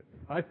nuance to it.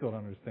 I still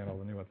don't understand all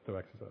the nuance to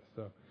XSS.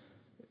 So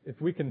if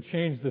we can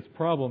change this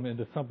problem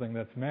into something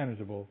that's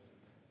manageable,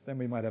 then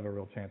we might have a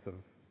real chance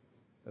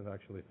of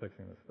actually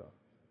fixing this stuff.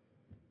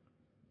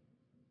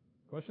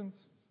 Questions?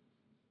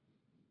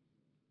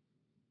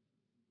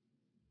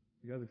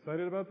 You guys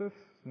excited about this?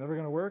 It's never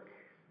going to work?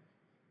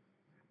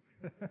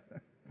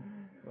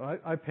 Well,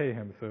 I pay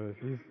him, so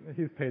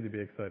he's paid to be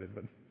excited.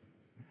 But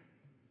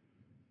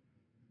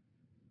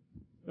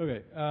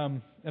okay,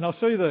 and I'll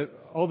show you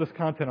all this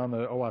content on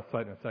the OWASP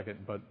site in a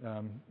second. But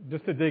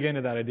just to dig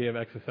into that idea of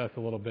XSS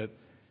a little bit,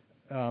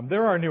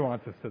 there are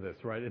nuances to this,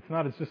 right? It's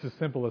not just as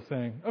simple as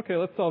saying, okay,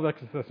 let's solve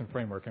XSS in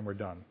framework and we're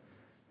done.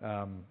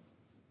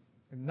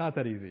 Not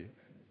that easy.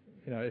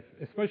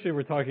 Especially if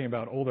we're talking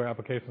about older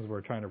applications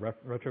we're trying to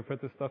retrofit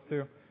this stuff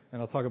to,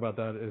 and I'll talk about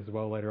that as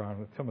well later on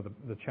with some of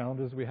the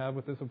challenges we have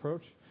with this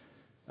approach.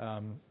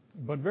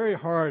 But very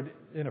hard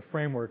in a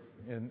framework,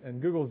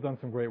 and Google's done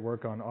some great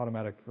work on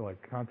automatic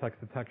context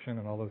detection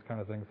and all those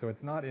kind of things, so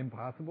it's not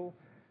impossible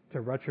to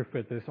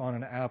retrofit this on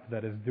an app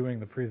that is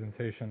doing the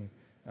presentation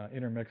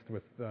intermixed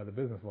with the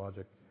business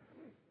logic.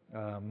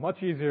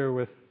 Much easier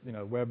with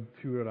Web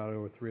 2.0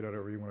 or 3.0,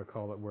 whatever you want to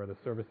call it, where the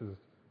services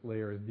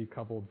layer is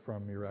decoupled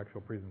from your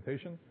actual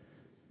presentation.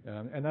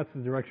 And that's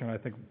the direction I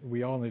think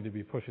we all need to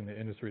be pushing the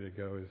industry to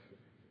go, is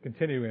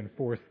continue to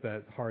enforce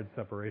that hard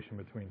separation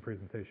between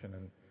presentation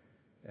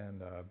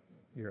and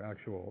your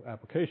actual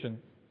application.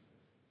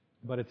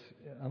 But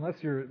unless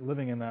you're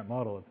living in that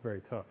model, it's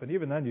very tough. And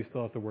even then, you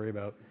still have to worry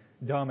about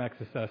DOM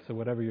XSS, so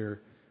whatever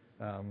your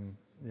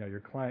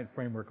client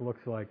framework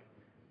looks like,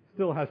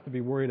 still has to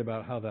be worried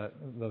about how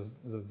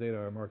those data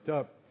are marked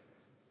up.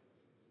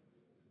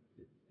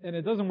 And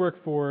it doesn't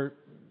work for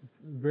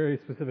very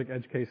specific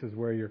edge cases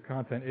where your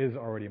content is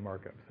already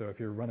markup. So if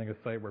you're running a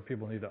site where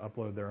people need to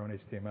upload their own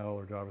HTML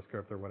or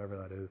JavaScript or whatever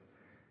that is,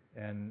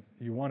 and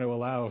you want to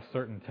allow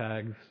certain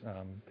tags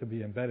to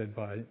be embedded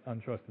by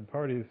untrusted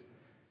parties,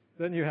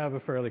 then you have a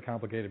fairly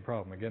complicated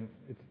problem. Again,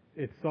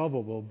 it's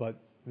solvable, but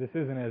this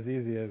isn't as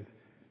easy as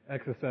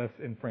XSS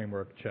in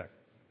framework check.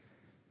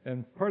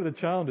 And part of the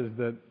challenge is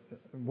that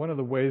one of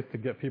the ways to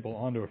get people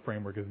onto a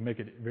framework is make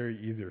it very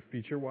easier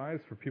feature-wise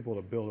for people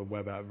to build a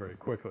web app very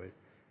quickly.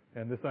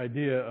 And this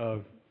idea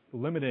of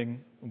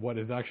limiting what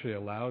is actually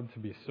allowed to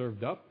be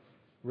served up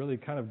really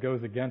kind of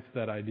goes against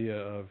that idea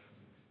of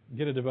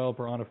get a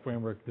developer on a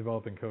framework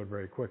developing code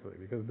very quickly.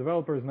 Because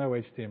developers know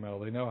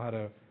HTML, they know how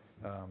to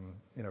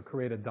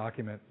create a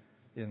document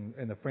in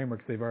the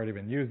frameworks they've already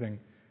been using,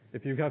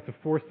 if you have to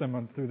force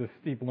them through this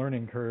steep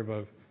learning curve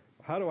of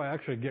how do I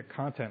actually get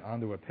content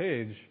onto a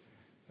page,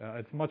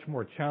 it's much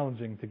more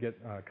challenging to get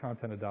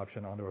content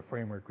adoption onto a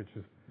framework, which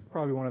is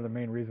probably one of the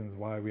main reasons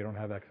why we don't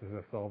have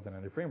XSS solved in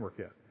any framework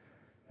yet.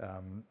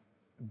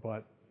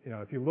 But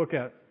if you look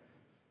at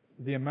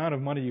the amount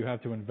of money you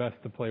have to invest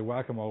to play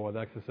whack-a-mole with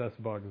XSS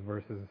bugs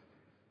versus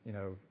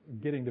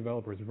getting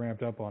developers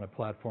ramped up on a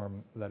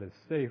platform that is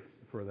safe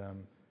for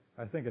them,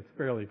 I think it's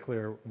fairly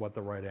clear what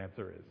the right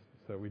answer is.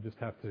 So we just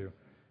have to,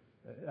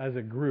 as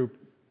a group,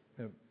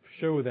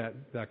 show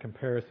that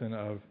comparison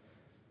of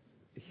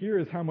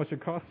here's how much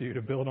it costs you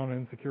to build on an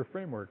insecure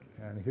framework,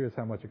 and here's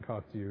how much it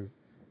costs you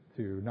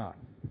to not.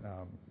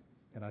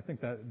 And I think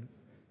that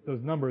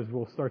those numbers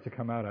will start to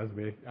come out as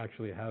we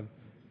actually have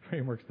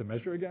frameworks to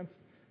measure against.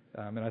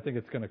 And I think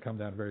it's going to come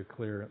down very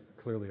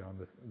clearly on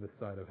this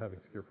side of having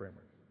secure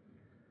frameworks.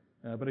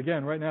 But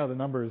again, right now the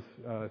numbers,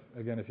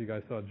 again, if you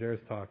guys saw Jer's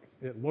talk,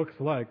 it looks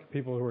like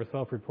people who are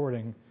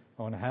self-reporting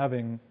on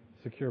having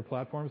secure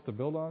platforms to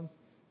build on,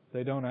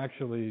 they don't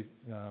actually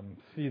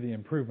see the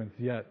improvements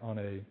yet on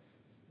a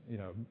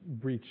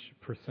breach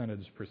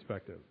percentage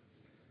perspective.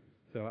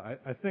 So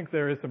I think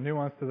there is some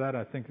nuance to that.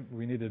 I think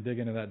we need to dig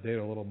into that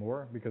data a little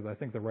more, because I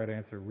think the right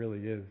answer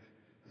really is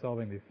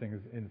solving these things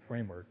in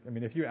framework. I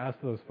mean, if you ask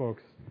those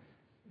folks,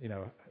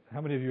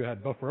 how many of you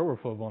had buffer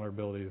overflow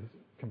vulnerabilities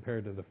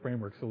compared to the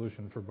framework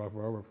solution for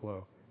buffer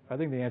overflow, I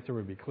think the answer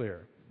would be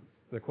clear.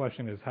 The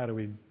question is, how do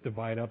we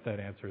divide up that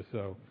answer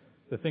so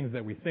the things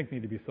that we think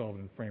need to be solved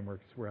in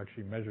frameworks, we're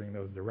actually measuring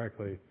those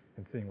directly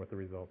and seeing what the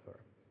results are.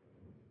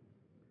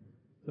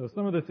 So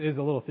some of this is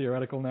a little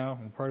theoretical now,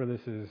 and part of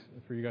this is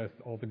for you guys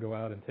all to go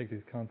out and take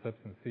these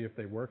concepts and see if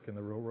they work in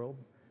the real world,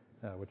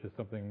 which is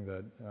something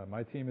that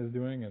my team is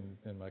doing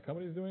and my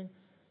company is doing.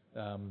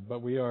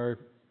 But we're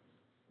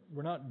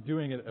not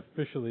doing it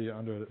officially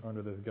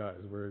under this guise.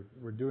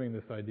 We're doing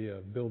this idea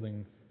of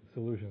building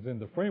solutions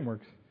into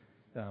frameworks,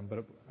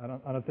 but I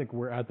don't think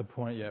we're at the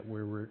point yet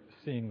where we're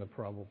seeing the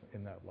problem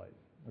in that light,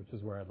 which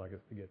is where I'd like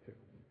us to get to.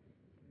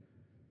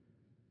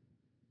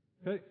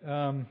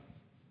 Okay.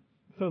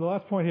 So the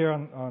last point here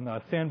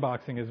on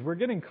sandboxing is we're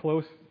getting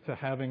close to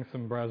having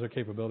some browser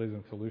capabilities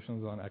and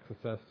solutions on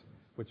XSS,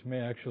 which may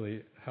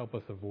actually help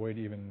us avoid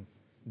even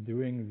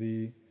doing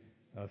the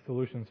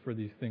solutions for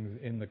these things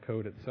in the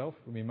code itself.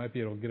 We might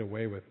be able to get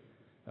away with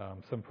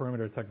some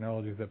perimeter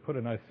technologies that put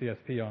a nice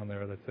CSP on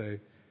there that say,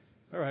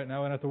 all right, now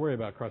I don't have to worry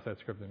about cross-site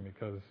scripting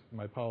because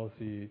my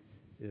policy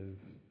is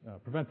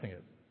preventing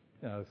it.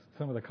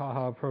 Some of the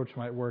Kaha approach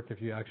might work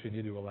if you actually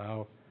need to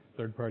allow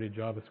third-party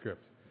JavaScript.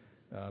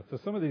 So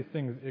some of these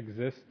things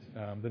exist.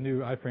 The new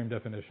iframe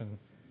definition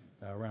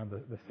around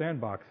the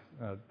sandbox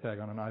tag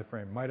on an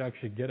iframe might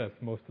actually get us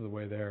most of the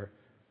way there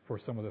for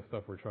some of the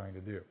stuff we're trying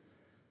to do.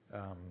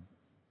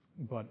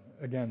 But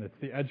again, it's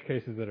the edge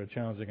cases that are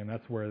challenging, and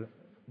that's where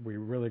we're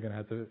really going to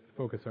have to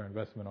focus our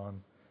investment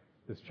on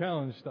this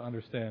challenge to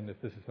understand if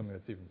this is something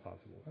that's even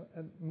possible.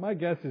 And my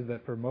guess is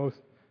that for most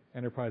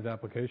enterprise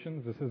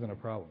applications, this isn't a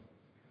problem.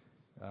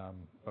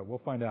 But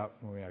we'll find out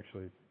when we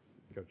actually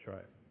go try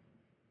it.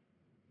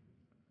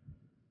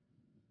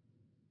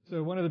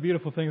 So one of the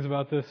beautiful things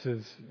about this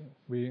is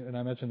and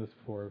I mentioned this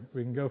before,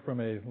 we can go from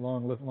a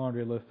long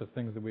laundry list of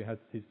things that we had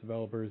to teach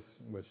developers,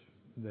 which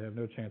they have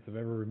no chance of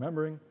ever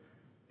remembering,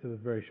 to this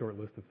very short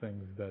list of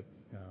things that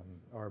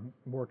are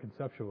more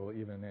conceptual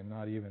even, and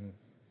not even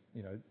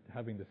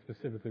having to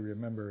specifically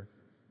remember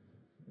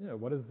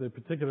what is the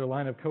particular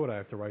line of code I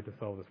have to write to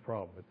solve this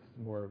problem.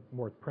 It's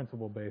more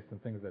principle based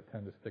and things that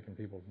tend to stick in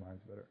people's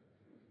minds better.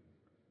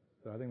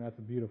 So I think that's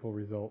a beautiful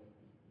result.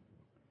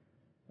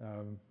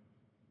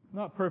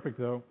 Not perfect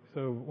though.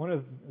 So one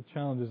of the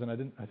challenges, and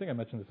I think I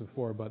mentioned this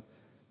before, but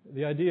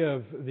the idea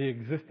of the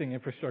existing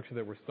infrastructure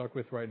that we're stuck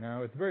with right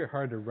now, it's very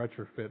hard to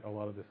retrofit a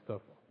lot of this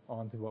stuff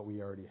onto what we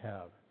already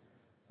have.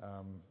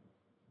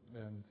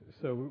 And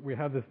so we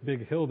have this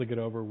big hill to get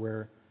over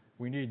where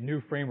we need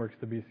new frameworks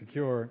to be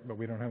secure, but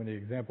we don't have any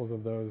examples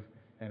of those,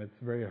 and it's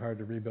very hard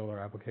to rebuild our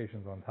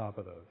applications on top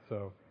of those.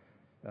 So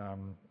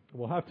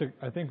we'll have to,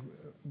 I think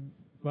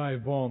by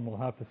Vuln, we'll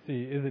have to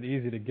see, is it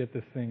easy to get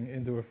this thing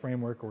into a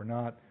framework or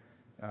not?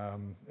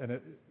 And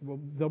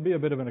there'll be a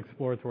bit of an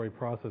exploratory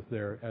process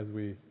there as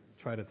we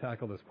try to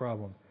tackle this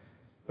problem.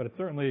 But it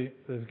certainly,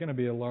 there's going to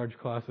be a large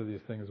class of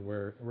these things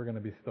where we're going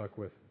to be stuck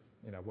with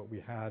what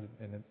we had,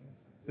 and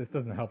this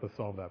doesn't help us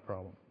solve that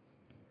problem.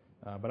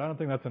 But I don't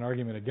think that's an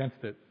argument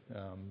against it.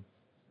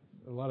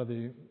 A lot of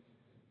the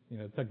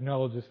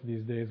technologists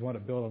these days want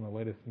to build on the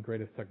latest and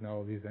greatest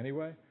technologies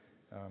anyway.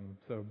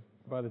 So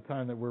by the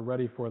time that we're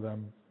ready for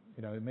them,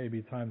 it may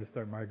be time to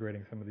start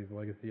migrating some of these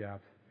legacy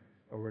apps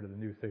over to the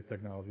new safe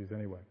technologies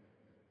anyway.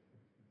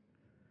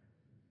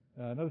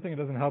 Another thing that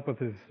doesn't help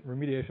with is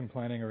remediation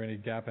planning or any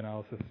gap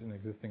analysis in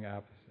existing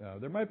apps.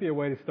 There might be a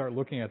way to start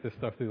looking at this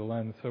stuff through the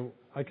lens. So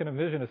I can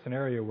envision a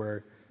scenario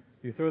where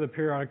you throw the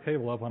periodic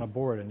table up on a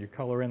board and you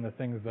color in the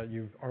things that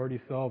you've already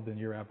solved in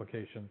your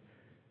application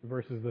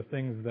versus the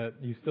things that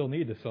you still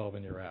need to solve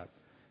in your app.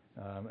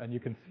 And you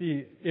can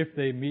see if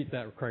they meet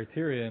that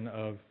criterion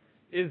of,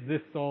 is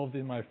this solved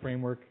in my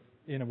framework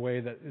in a way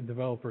that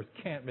developers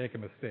can't make a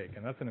mistake?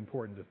 And that's an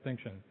important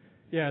distinction.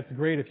 Yeah, it's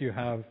great if you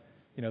have,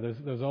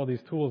 there's all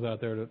these tools out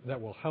there that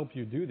will help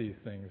you do these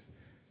things.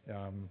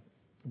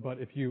 But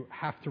if you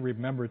have to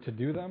remember to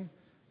do them,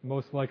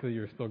 most likely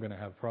you're still going to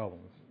have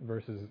problems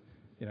versus,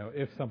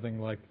 if something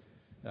like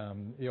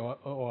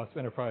OWASP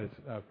enterprise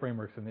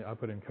frameworks and the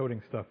output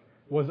encoding stuff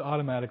was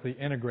automatically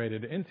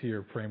integrated into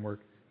your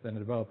framework, then a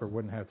developer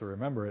wouldn't have to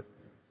remember it.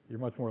 You're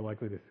much more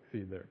likely to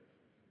succeed there.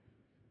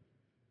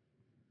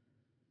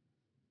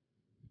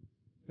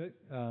 Okay.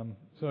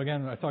 So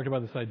again, I talked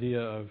about this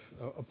idea of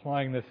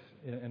applying this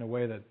in a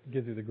way that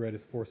gives you the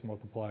greatest force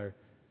multiplier.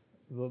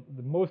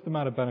 The most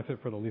amount of benefit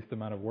for the least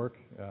amount of work.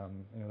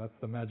 That's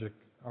the magic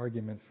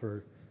argument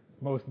for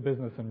most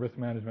business and risk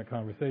management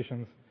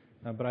conversations.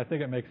 But I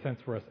think it makes sense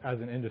for us as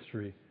an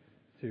industry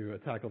to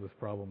tackle this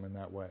problem in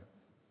that way.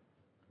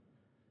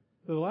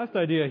 So the last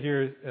idea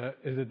here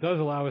is it does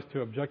allow us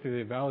to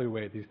objectively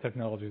evaluate these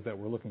technologies that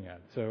we're looking at.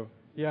 So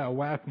yeah, a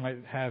WAF might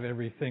have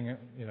everything,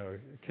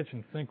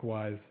 kitchen sink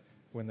wise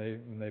when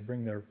they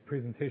bring their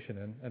presentation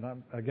in. And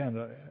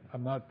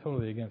I'm not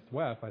totally against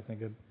WAF. I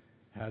think it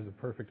has a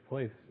perfect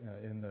place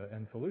in the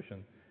end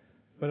solution.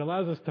 But it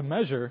allows us to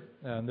measure.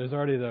 There's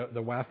already the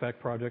WAFEC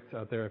project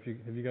out there.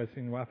 Have you guys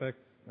seen WAFEC,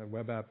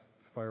 Web App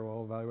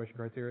Firewall Evaluation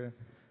Criteria?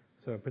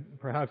 So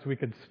perhaps we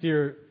could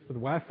steer with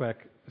WAFEC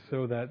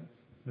so that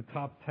the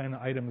top 10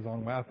 items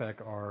on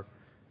WAFEC are,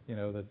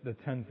 the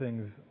 10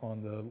 things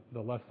on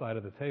the left side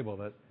of the table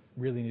that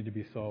really need to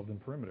be solved in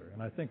perimeter.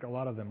 And I think a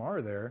lot of them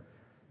are there,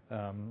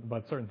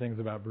 but certain things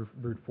about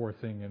brute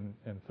forcing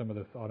and some of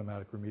this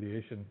automatic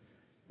remediation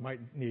might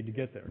need to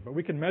get there. But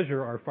we can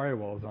measure our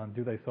firewalls on,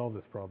 do they solve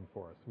this problem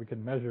for us? We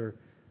can measure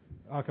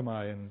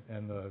Akamai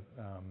and the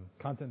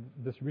content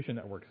distribution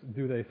networks.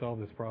 Do they solve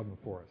this problem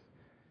for us?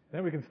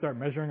 Then we can start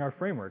measuring our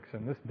frameworks.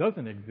 And this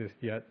doesn't exist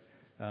yet,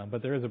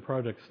 but there is a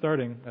project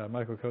starting.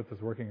 Michael Coates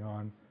is working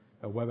on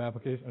a web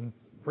application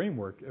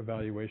framework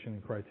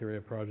evaluation criteria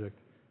project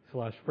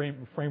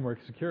 / framework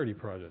security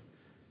project.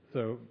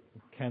 So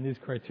can these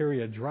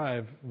criteria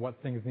drive what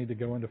things need to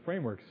go into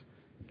frameworks?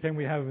 Can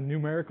we have a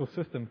numerical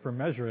system for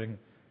measuring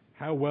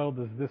how well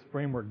does this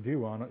framework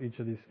do on each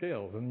of these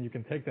scales? And you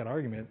can take that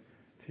argument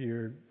to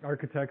your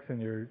architects and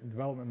your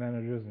development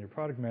managers and your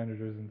product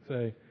managers and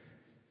say,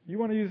 you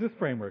want to use this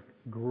framework?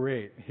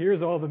 Great.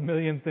 Here's all the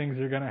million things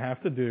you're going to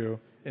have to do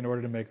in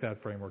order to make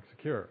that framework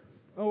secure.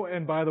 Oh,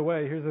 and by the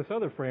way, here's this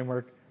other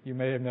framework you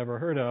may have never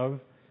heard of,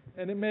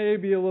 and it may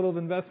be a little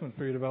investment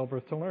for your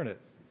developers to learn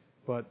it.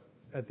 But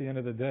at the end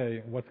of the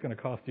day, what's going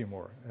to cost you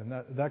more? And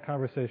that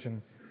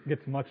conversation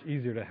gets much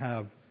easier to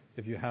have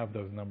if you have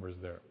those numbers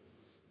there.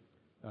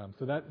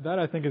 So that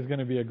I think is going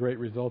to be a great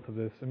result of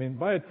this. I mean,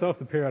 by itself,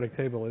 the periodic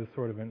table is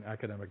sort of an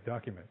academic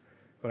document,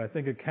 but I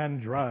think it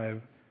can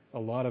drive a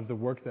lot of the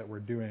work that we're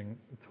doing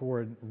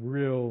toward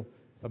real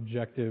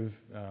objective,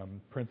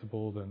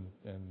 principled,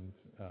 and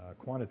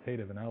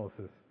quantitative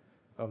analysis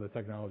of the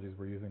technologies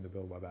we're using to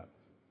build web apps.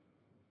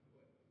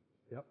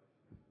 Yep.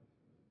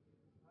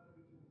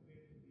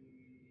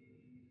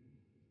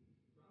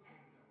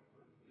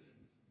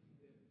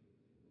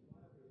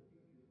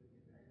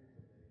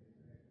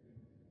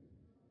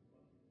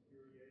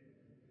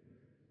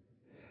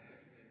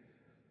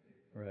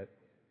 Right.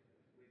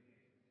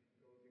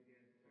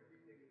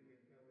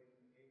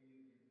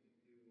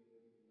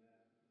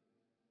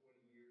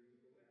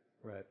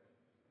 Right.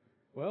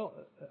 Well,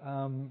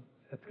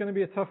 it's going to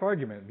be a tough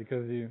argument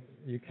because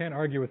you can't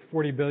argue with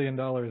 $40 billion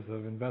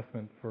of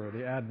investment for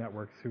the ad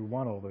networks who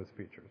want all those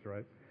features,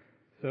 right?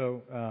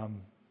 So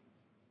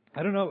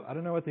I don't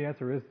know what the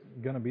answer is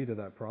going to be to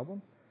that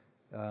problem,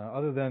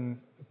 other than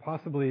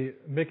possibly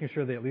making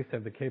sure they at least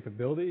have the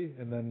capability,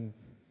 and then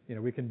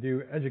we can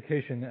do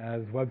education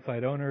as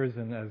website owners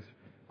and as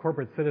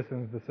corporate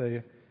citizens to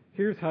say,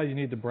 here's how you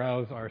need to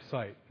browse our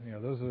site.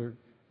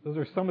 Those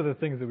are some of the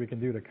things that we can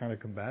do to kind of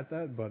combat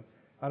that, but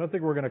I don't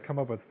think we're going to come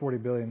up with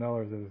 $40 billion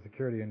as a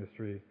security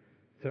industry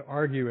to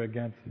argue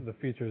against the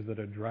features that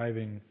are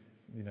driving,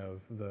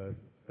 the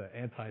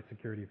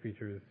anti-security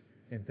features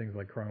in things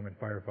like Chrome and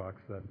Firefox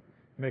that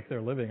make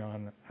their living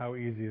on how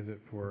easy is it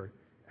for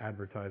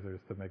advertisers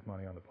to make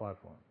money on the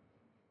platform.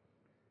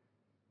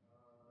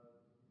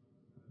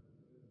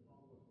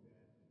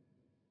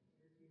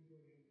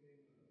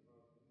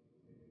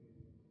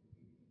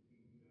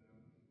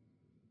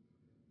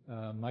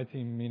 My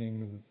team,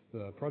 meaning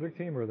the project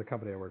team or the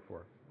company I work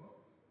for?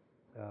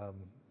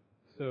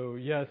 So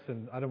yes,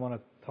 and I don't want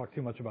to talk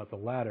too much about the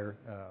latter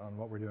on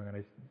what we're doing on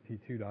ACT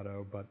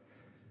 2.0, but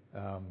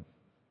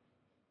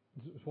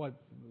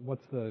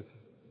what's the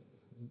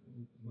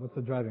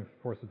driving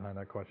force behind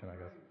that question, I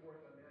guess?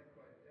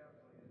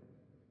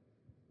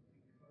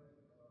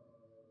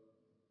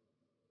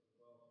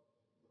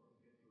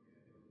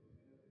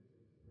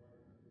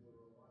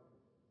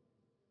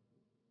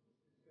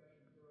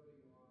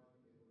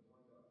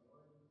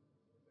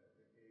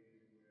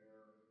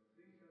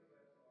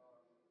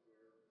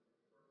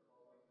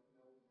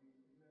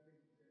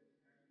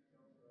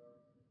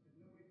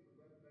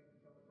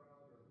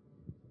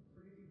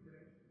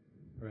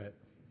 Right.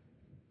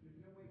 There's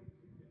no way to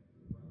do that.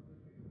 The browser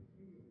can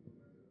continue to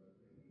remember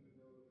those things, even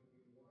though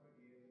you want to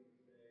be able to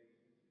say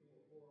to a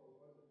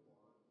 401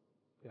 font,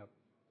 Yep.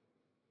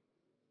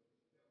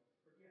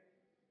 forget.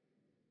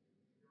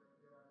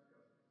 You're our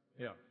discussing.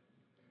 Yeah.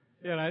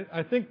 Yeah, and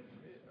I think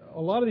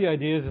a lot of the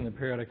ideas in the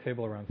periodic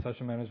table around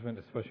session management,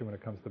 especially when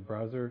it comes to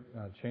browser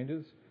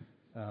changes,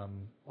 a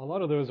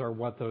lot of those are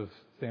what those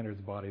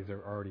standards bodies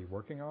are already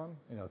working on.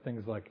 You know,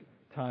 things like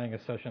tying a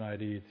session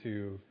ID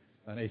to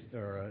an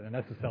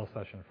SSL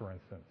session, for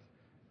instance,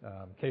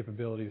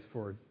 capabilities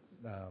for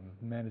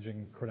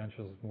managing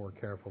credentials more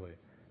carefully.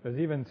 There's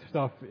even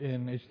stuff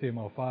in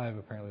HTML5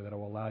 apparently that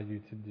will allow you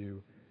to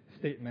do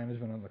state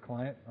management on the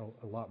client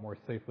a lot more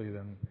safely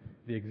than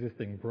the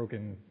existing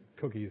broken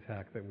cookies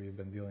hack that we've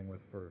been dealing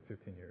with for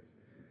 15 years.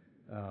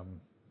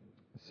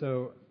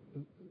 So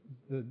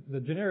the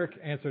generic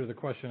answer to the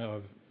question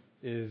of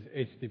is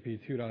HTTP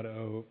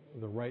 2.0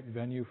 the right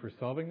venue for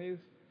solving these?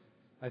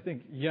 I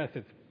think yes,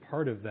 it's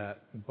part of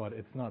that, but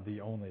it's not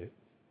the only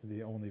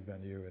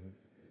venue.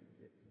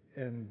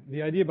 And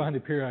the idea behind the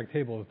periodic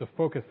table is to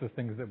focus the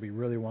things that we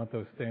really want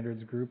those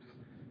standards groups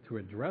to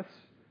address.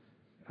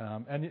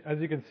 And as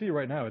you can see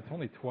right now, it's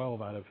only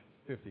 12 out of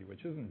 50,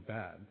 which isn't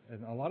bad.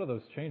 And a lot of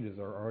those changes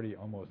are already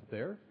almost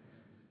there.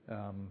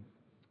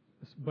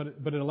 But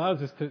it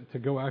allows us to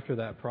go after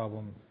that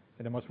problem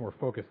in a much more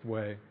focused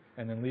way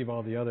and then leave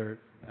all the other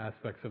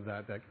aspects of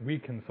that we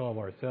can solve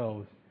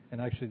ourselves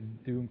and actually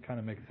do kind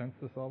of make sense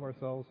to solve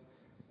ourselves.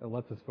 It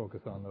lets us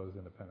focus on those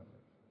independently,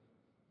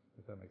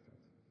 if that makes sense.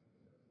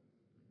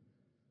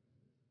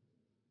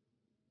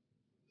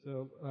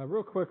 So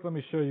real quick, let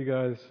me show you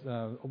guys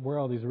where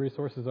all these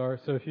resources are.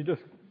 So if you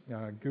just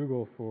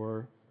Google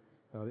for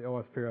the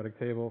OWASP periodic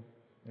table,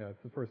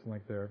 it's the first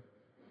link there.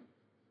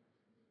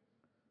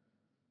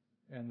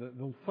 And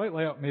the site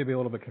layout may be a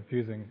little bit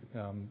confusing,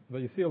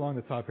 but you see along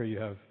the top here you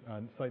have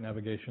site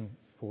navigation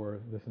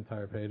for this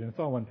entire page, and it's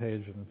all one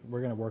page, and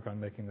we're going to work on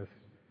making this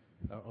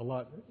a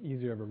lot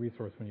easier of a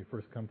resource when you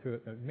first come to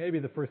it. Maybe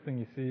the first thing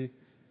you see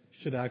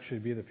should actually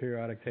be the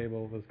periodic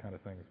table, those kind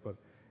of things, but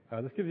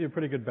this gives you a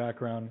pretty good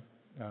background.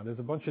 There's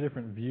a bunch of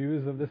different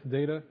views of this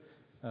data.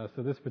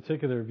 So this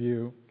particular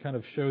view kind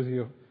of shows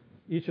you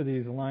each of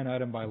these line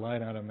item by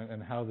line item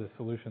and how the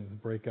solutions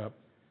break up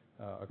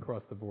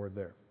across the board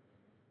there.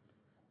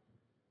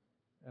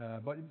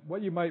 But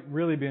what you might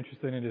really be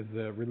interested in is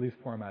the release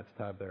formats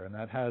tab there. And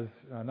that has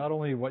not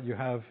only what you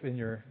have in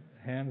your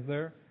hands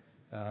there,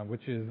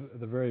 which is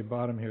the very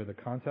bottom here, the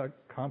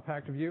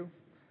compact view,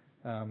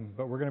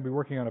 but we're going to be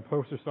working on a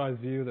poster-sized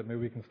view that maybe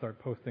we can start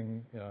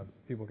posting.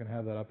 People can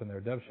have that up in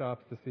their dev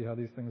shops to see how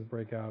these things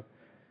break out.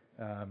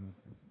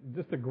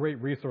 Just a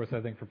great resource,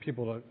 I think, for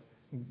people to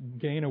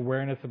gain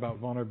awareness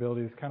about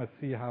vulnerabilities, kind of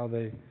see how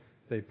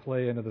they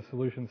play into the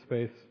solution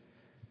space.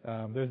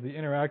 There's the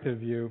interactive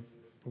view,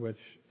 which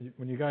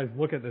when you guys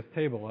look at this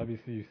table,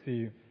 obviously you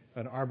see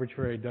an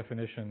arbitrary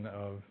definition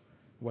of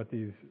what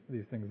these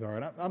things are.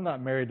 And I'm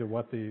not married to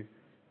what the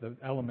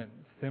element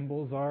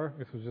symbols are.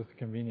 This was just a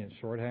convenient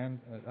shorthand.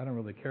 I don't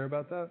really care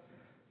about that.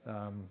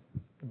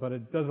 But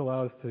it does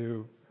allow us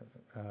to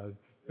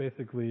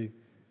basically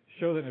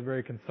show that in a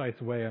very concise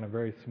way on a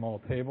very small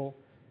table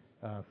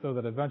so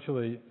that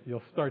eventually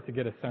you'll start to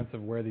get a sense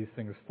of where these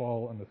things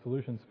fall in the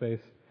solution space.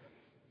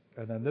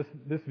 And then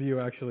this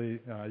view actually,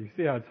 you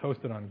see how it's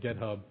hosted on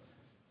GitHub.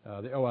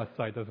 The OWASP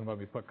site doesn't let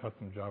me put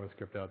custom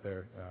JavaScript out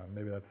there.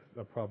 Maybe that's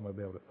a problem I'll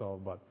be able to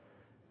solve, but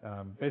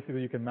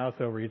basically, you can mouse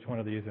over each one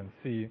of these and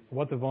see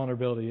what the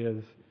vulnerability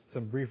is,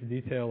 some brief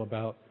detail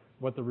about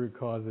what the root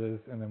cause is,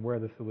 and then where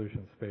the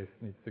solution space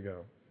needs to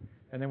go.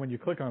 And then when you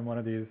click on one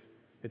of these,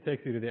 it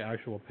takes you to the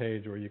actual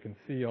page where you can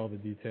see all the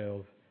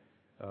details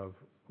of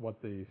what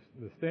the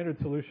standard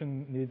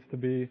solution needs to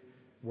be,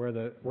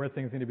 where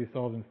things need to be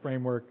solved in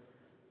framework,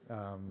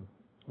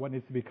 what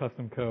needs to be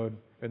custom code,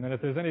 and then if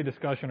there's any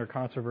discussion or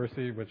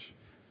controversy, which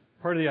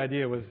part of the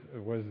idea was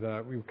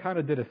we kind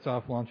of did a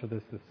soft launch of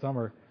this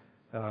summer.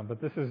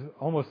 But this is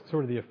almost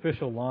sort of the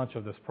official launch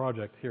of this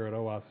project here at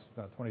OWASP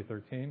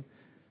 2013.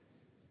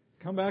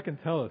 Come back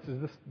and tell us,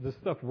 does this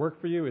stuff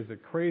work for you? Is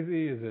it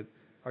crazy?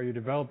 Are your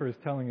developers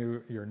telling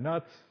you you're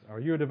nuts?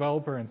 Are you a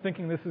developer and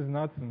thinking this is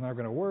nuts and not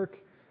going to work?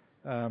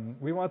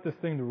 We want this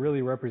thing to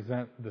really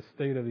represent the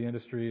state of the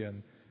industry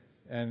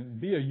and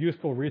be a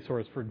useful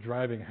resource for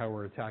driving how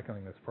we're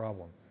tackling this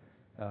problem.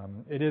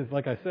 It is,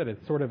 like I said,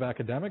 it's sort of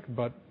academic,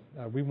 but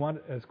we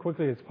want as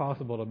quickly as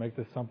possible to make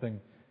this something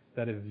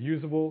that is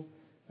usable.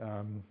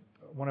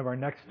 One of our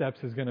next steps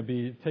is going to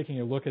be taking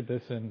a look at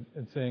this and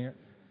saying,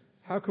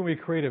 how can we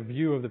create a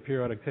view of the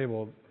periodic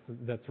table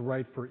that's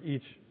right for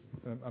each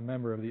a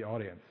member of the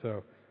audience?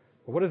 So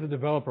what does a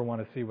developer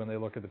want to see when they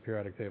look at the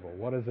periodic table?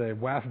 What does a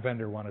WAF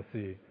vendor want to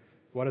see?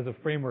 What does a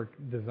framework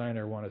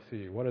designer want to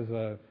see? What does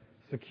a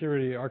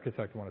security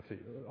architect want to see?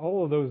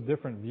 All of those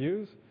different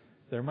views,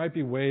 there might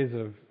be ways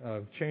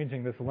of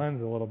changing this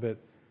lens a little bit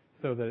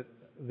so that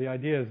the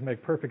ideas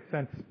make perfect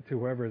sense to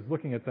whoever is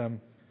looking at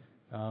them,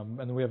 and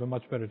then we have a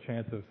much better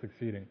chance of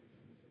succeeding.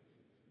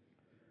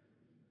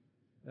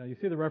 You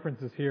see the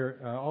references here.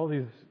 All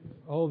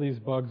these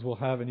bugs will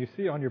have, and you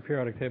see on your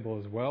periodic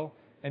table as well,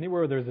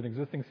 anywhere there's an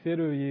existing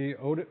CWE,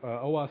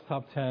 OWASP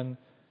top 10,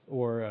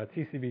 or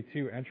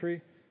TCv2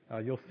 entry,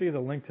 you'll see the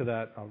link to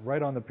that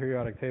right on the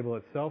periodic table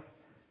itself.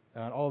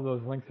 And all of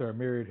those links are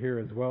mirrored here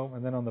as well.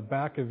 And then on the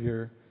back of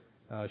your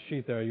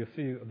sheet there, you'll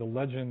see the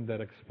legend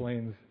that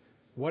explains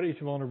what each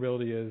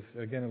vulnerability is.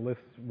 Again, it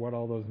lists what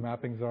all those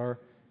mappings are.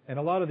 And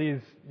a lot of these,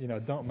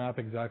 don't map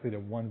exactly to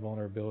one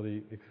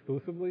vulnerability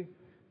exclusively.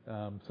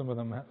 Some of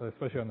them,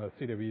 especially on the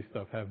CWE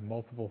stuff, have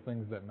multiple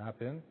things that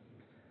map in.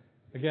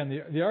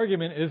 Again, the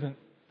argument isn't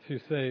to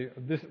say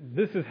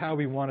this is how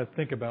we want to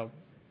think about,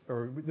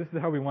 or this is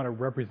how we want to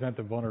represent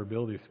the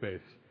vulnerability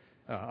space.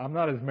 I'm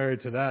not as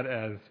married to that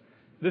as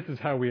this is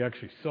how we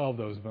actually solve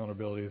those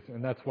vulnerabilities,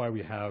 and that's why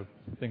we have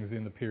things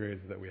in the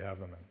periods that we have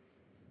them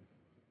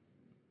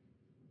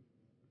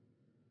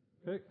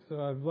in. Okay,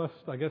 so I've left,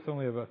 I guess,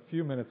 only have a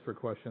few minutes for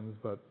questions,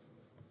 but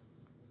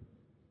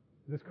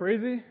is this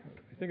crazy?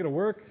 You think it'll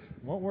work?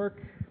 Won't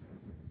work?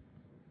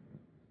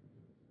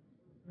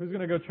 Who's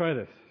going to go try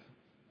this?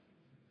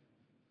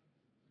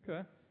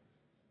 Okay.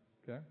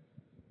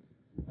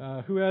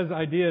 Who has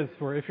ideas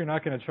for, if you're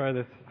not going to try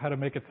this, how to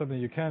make it something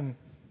you can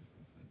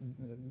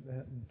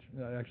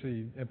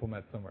actually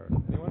implement somewhere?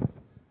 Anyone?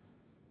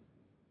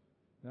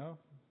 No?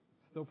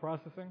 Still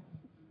processing?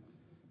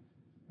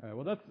 All right,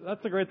 well,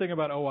 that's the great thing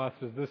about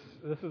OWASP is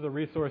this is a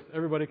resource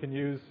everybody can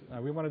use.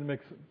 We wanted to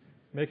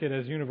make it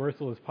as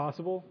universal as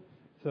possible.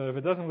 So if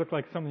it doesn't look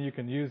like something you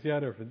can use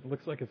yet, or if it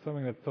looks like it's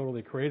something that's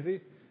totally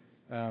crazy,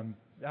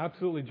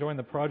 absolutely join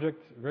the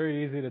project.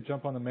 Very easy to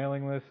jump on the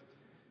mailing list,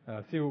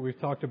 see what we've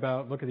talked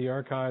about, look at the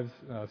archives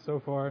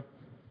so far,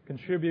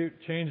 contribute,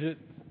 change it,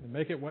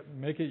 make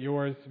it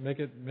yours, make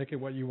it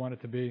what you want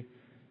it to be.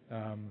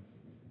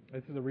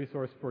 This is a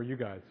resource for you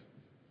guys.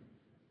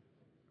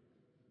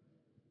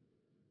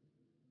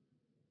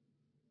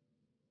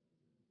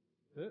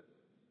 That's it.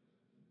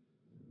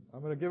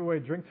 I'm going to give away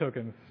drink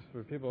tokens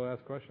for people who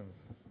ask questions.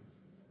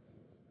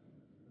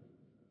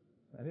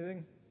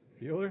 Anything?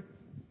 Bueller?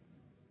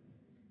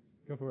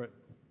 Go for it.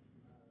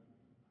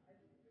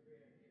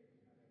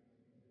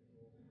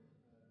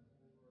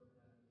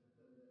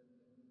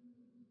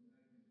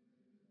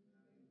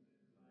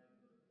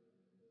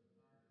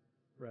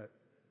 Right.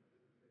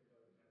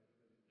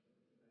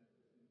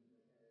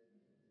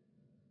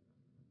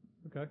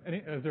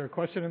 Okay. Is there a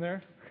question in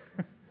there?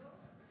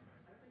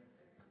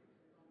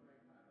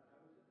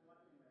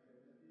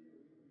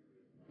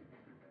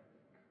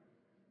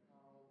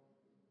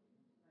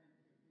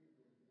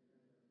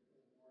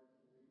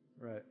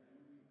 Right.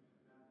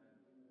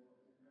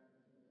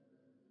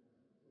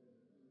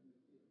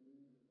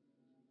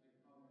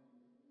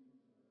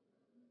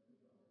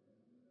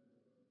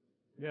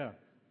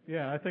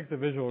 Yeah, I think the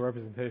visual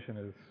representation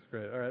is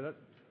great. All right,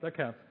 that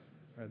counts.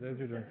 All right, there's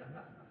your drink.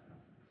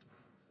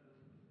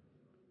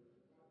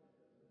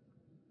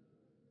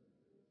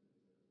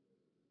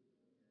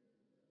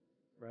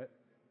 Right.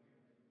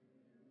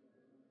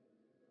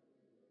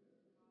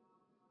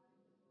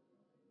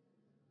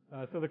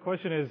 So the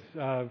question is,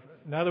 now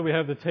that we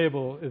have the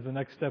table, is the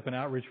next step an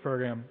outreach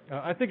program?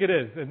 I think it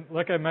is. And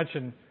like I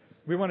mentioned,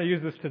 we want to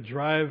use this to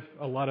drive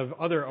a lot of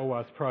other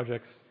OWASP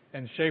projects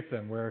and shape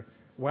them, where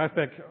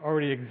WAFEC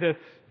already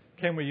exists.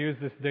 Can we use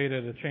this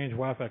data to change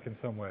WAFEC in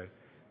some way?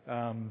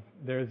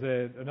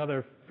 There's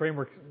another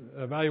framework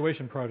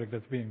evaluation project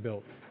that's being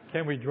built.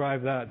 Can we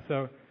drive that?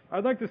 So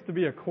I'd like this to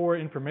be a core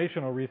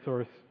informational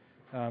resource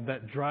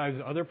that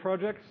drives other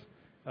projects.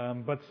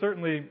 But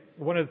certainly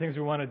one of the things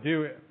we want to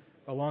do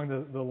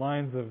along the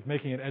lines of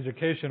making it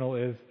educational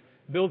is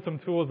build some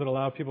tools that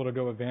allow people to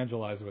go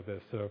evangelize with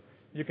this. So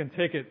you can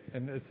take it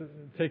and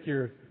take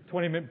your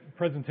 20-minute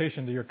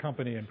presentation to your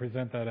company and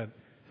present that at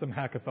some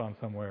hackathon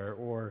somewhere,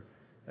 or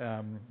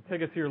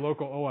take it to your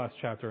local OWASP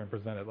chapter and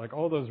present it. Like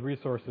all those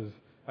resources,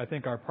 I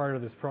think, are part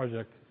of this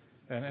project,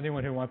 and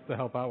anyone who wants to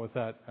help out with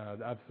that,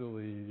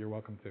 absolutely, you're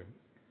welcome to.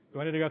 Do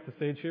I need to go off the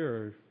stage here,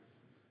 or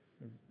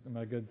am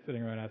I good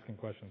sitting around asking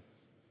questions?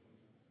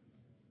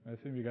 I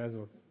assume you guys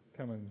will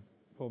come and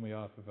pull me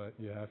off if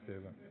you have to.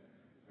 But.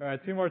 All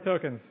right, 2 more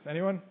tokens.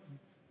 Anyone?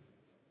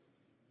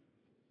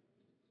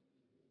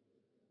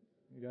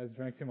 You guys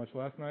drank too much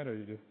last night, or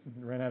you just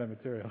ran out of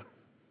material?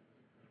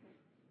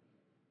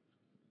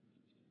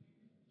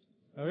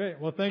 Okay,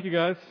 well, thank you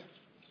guys.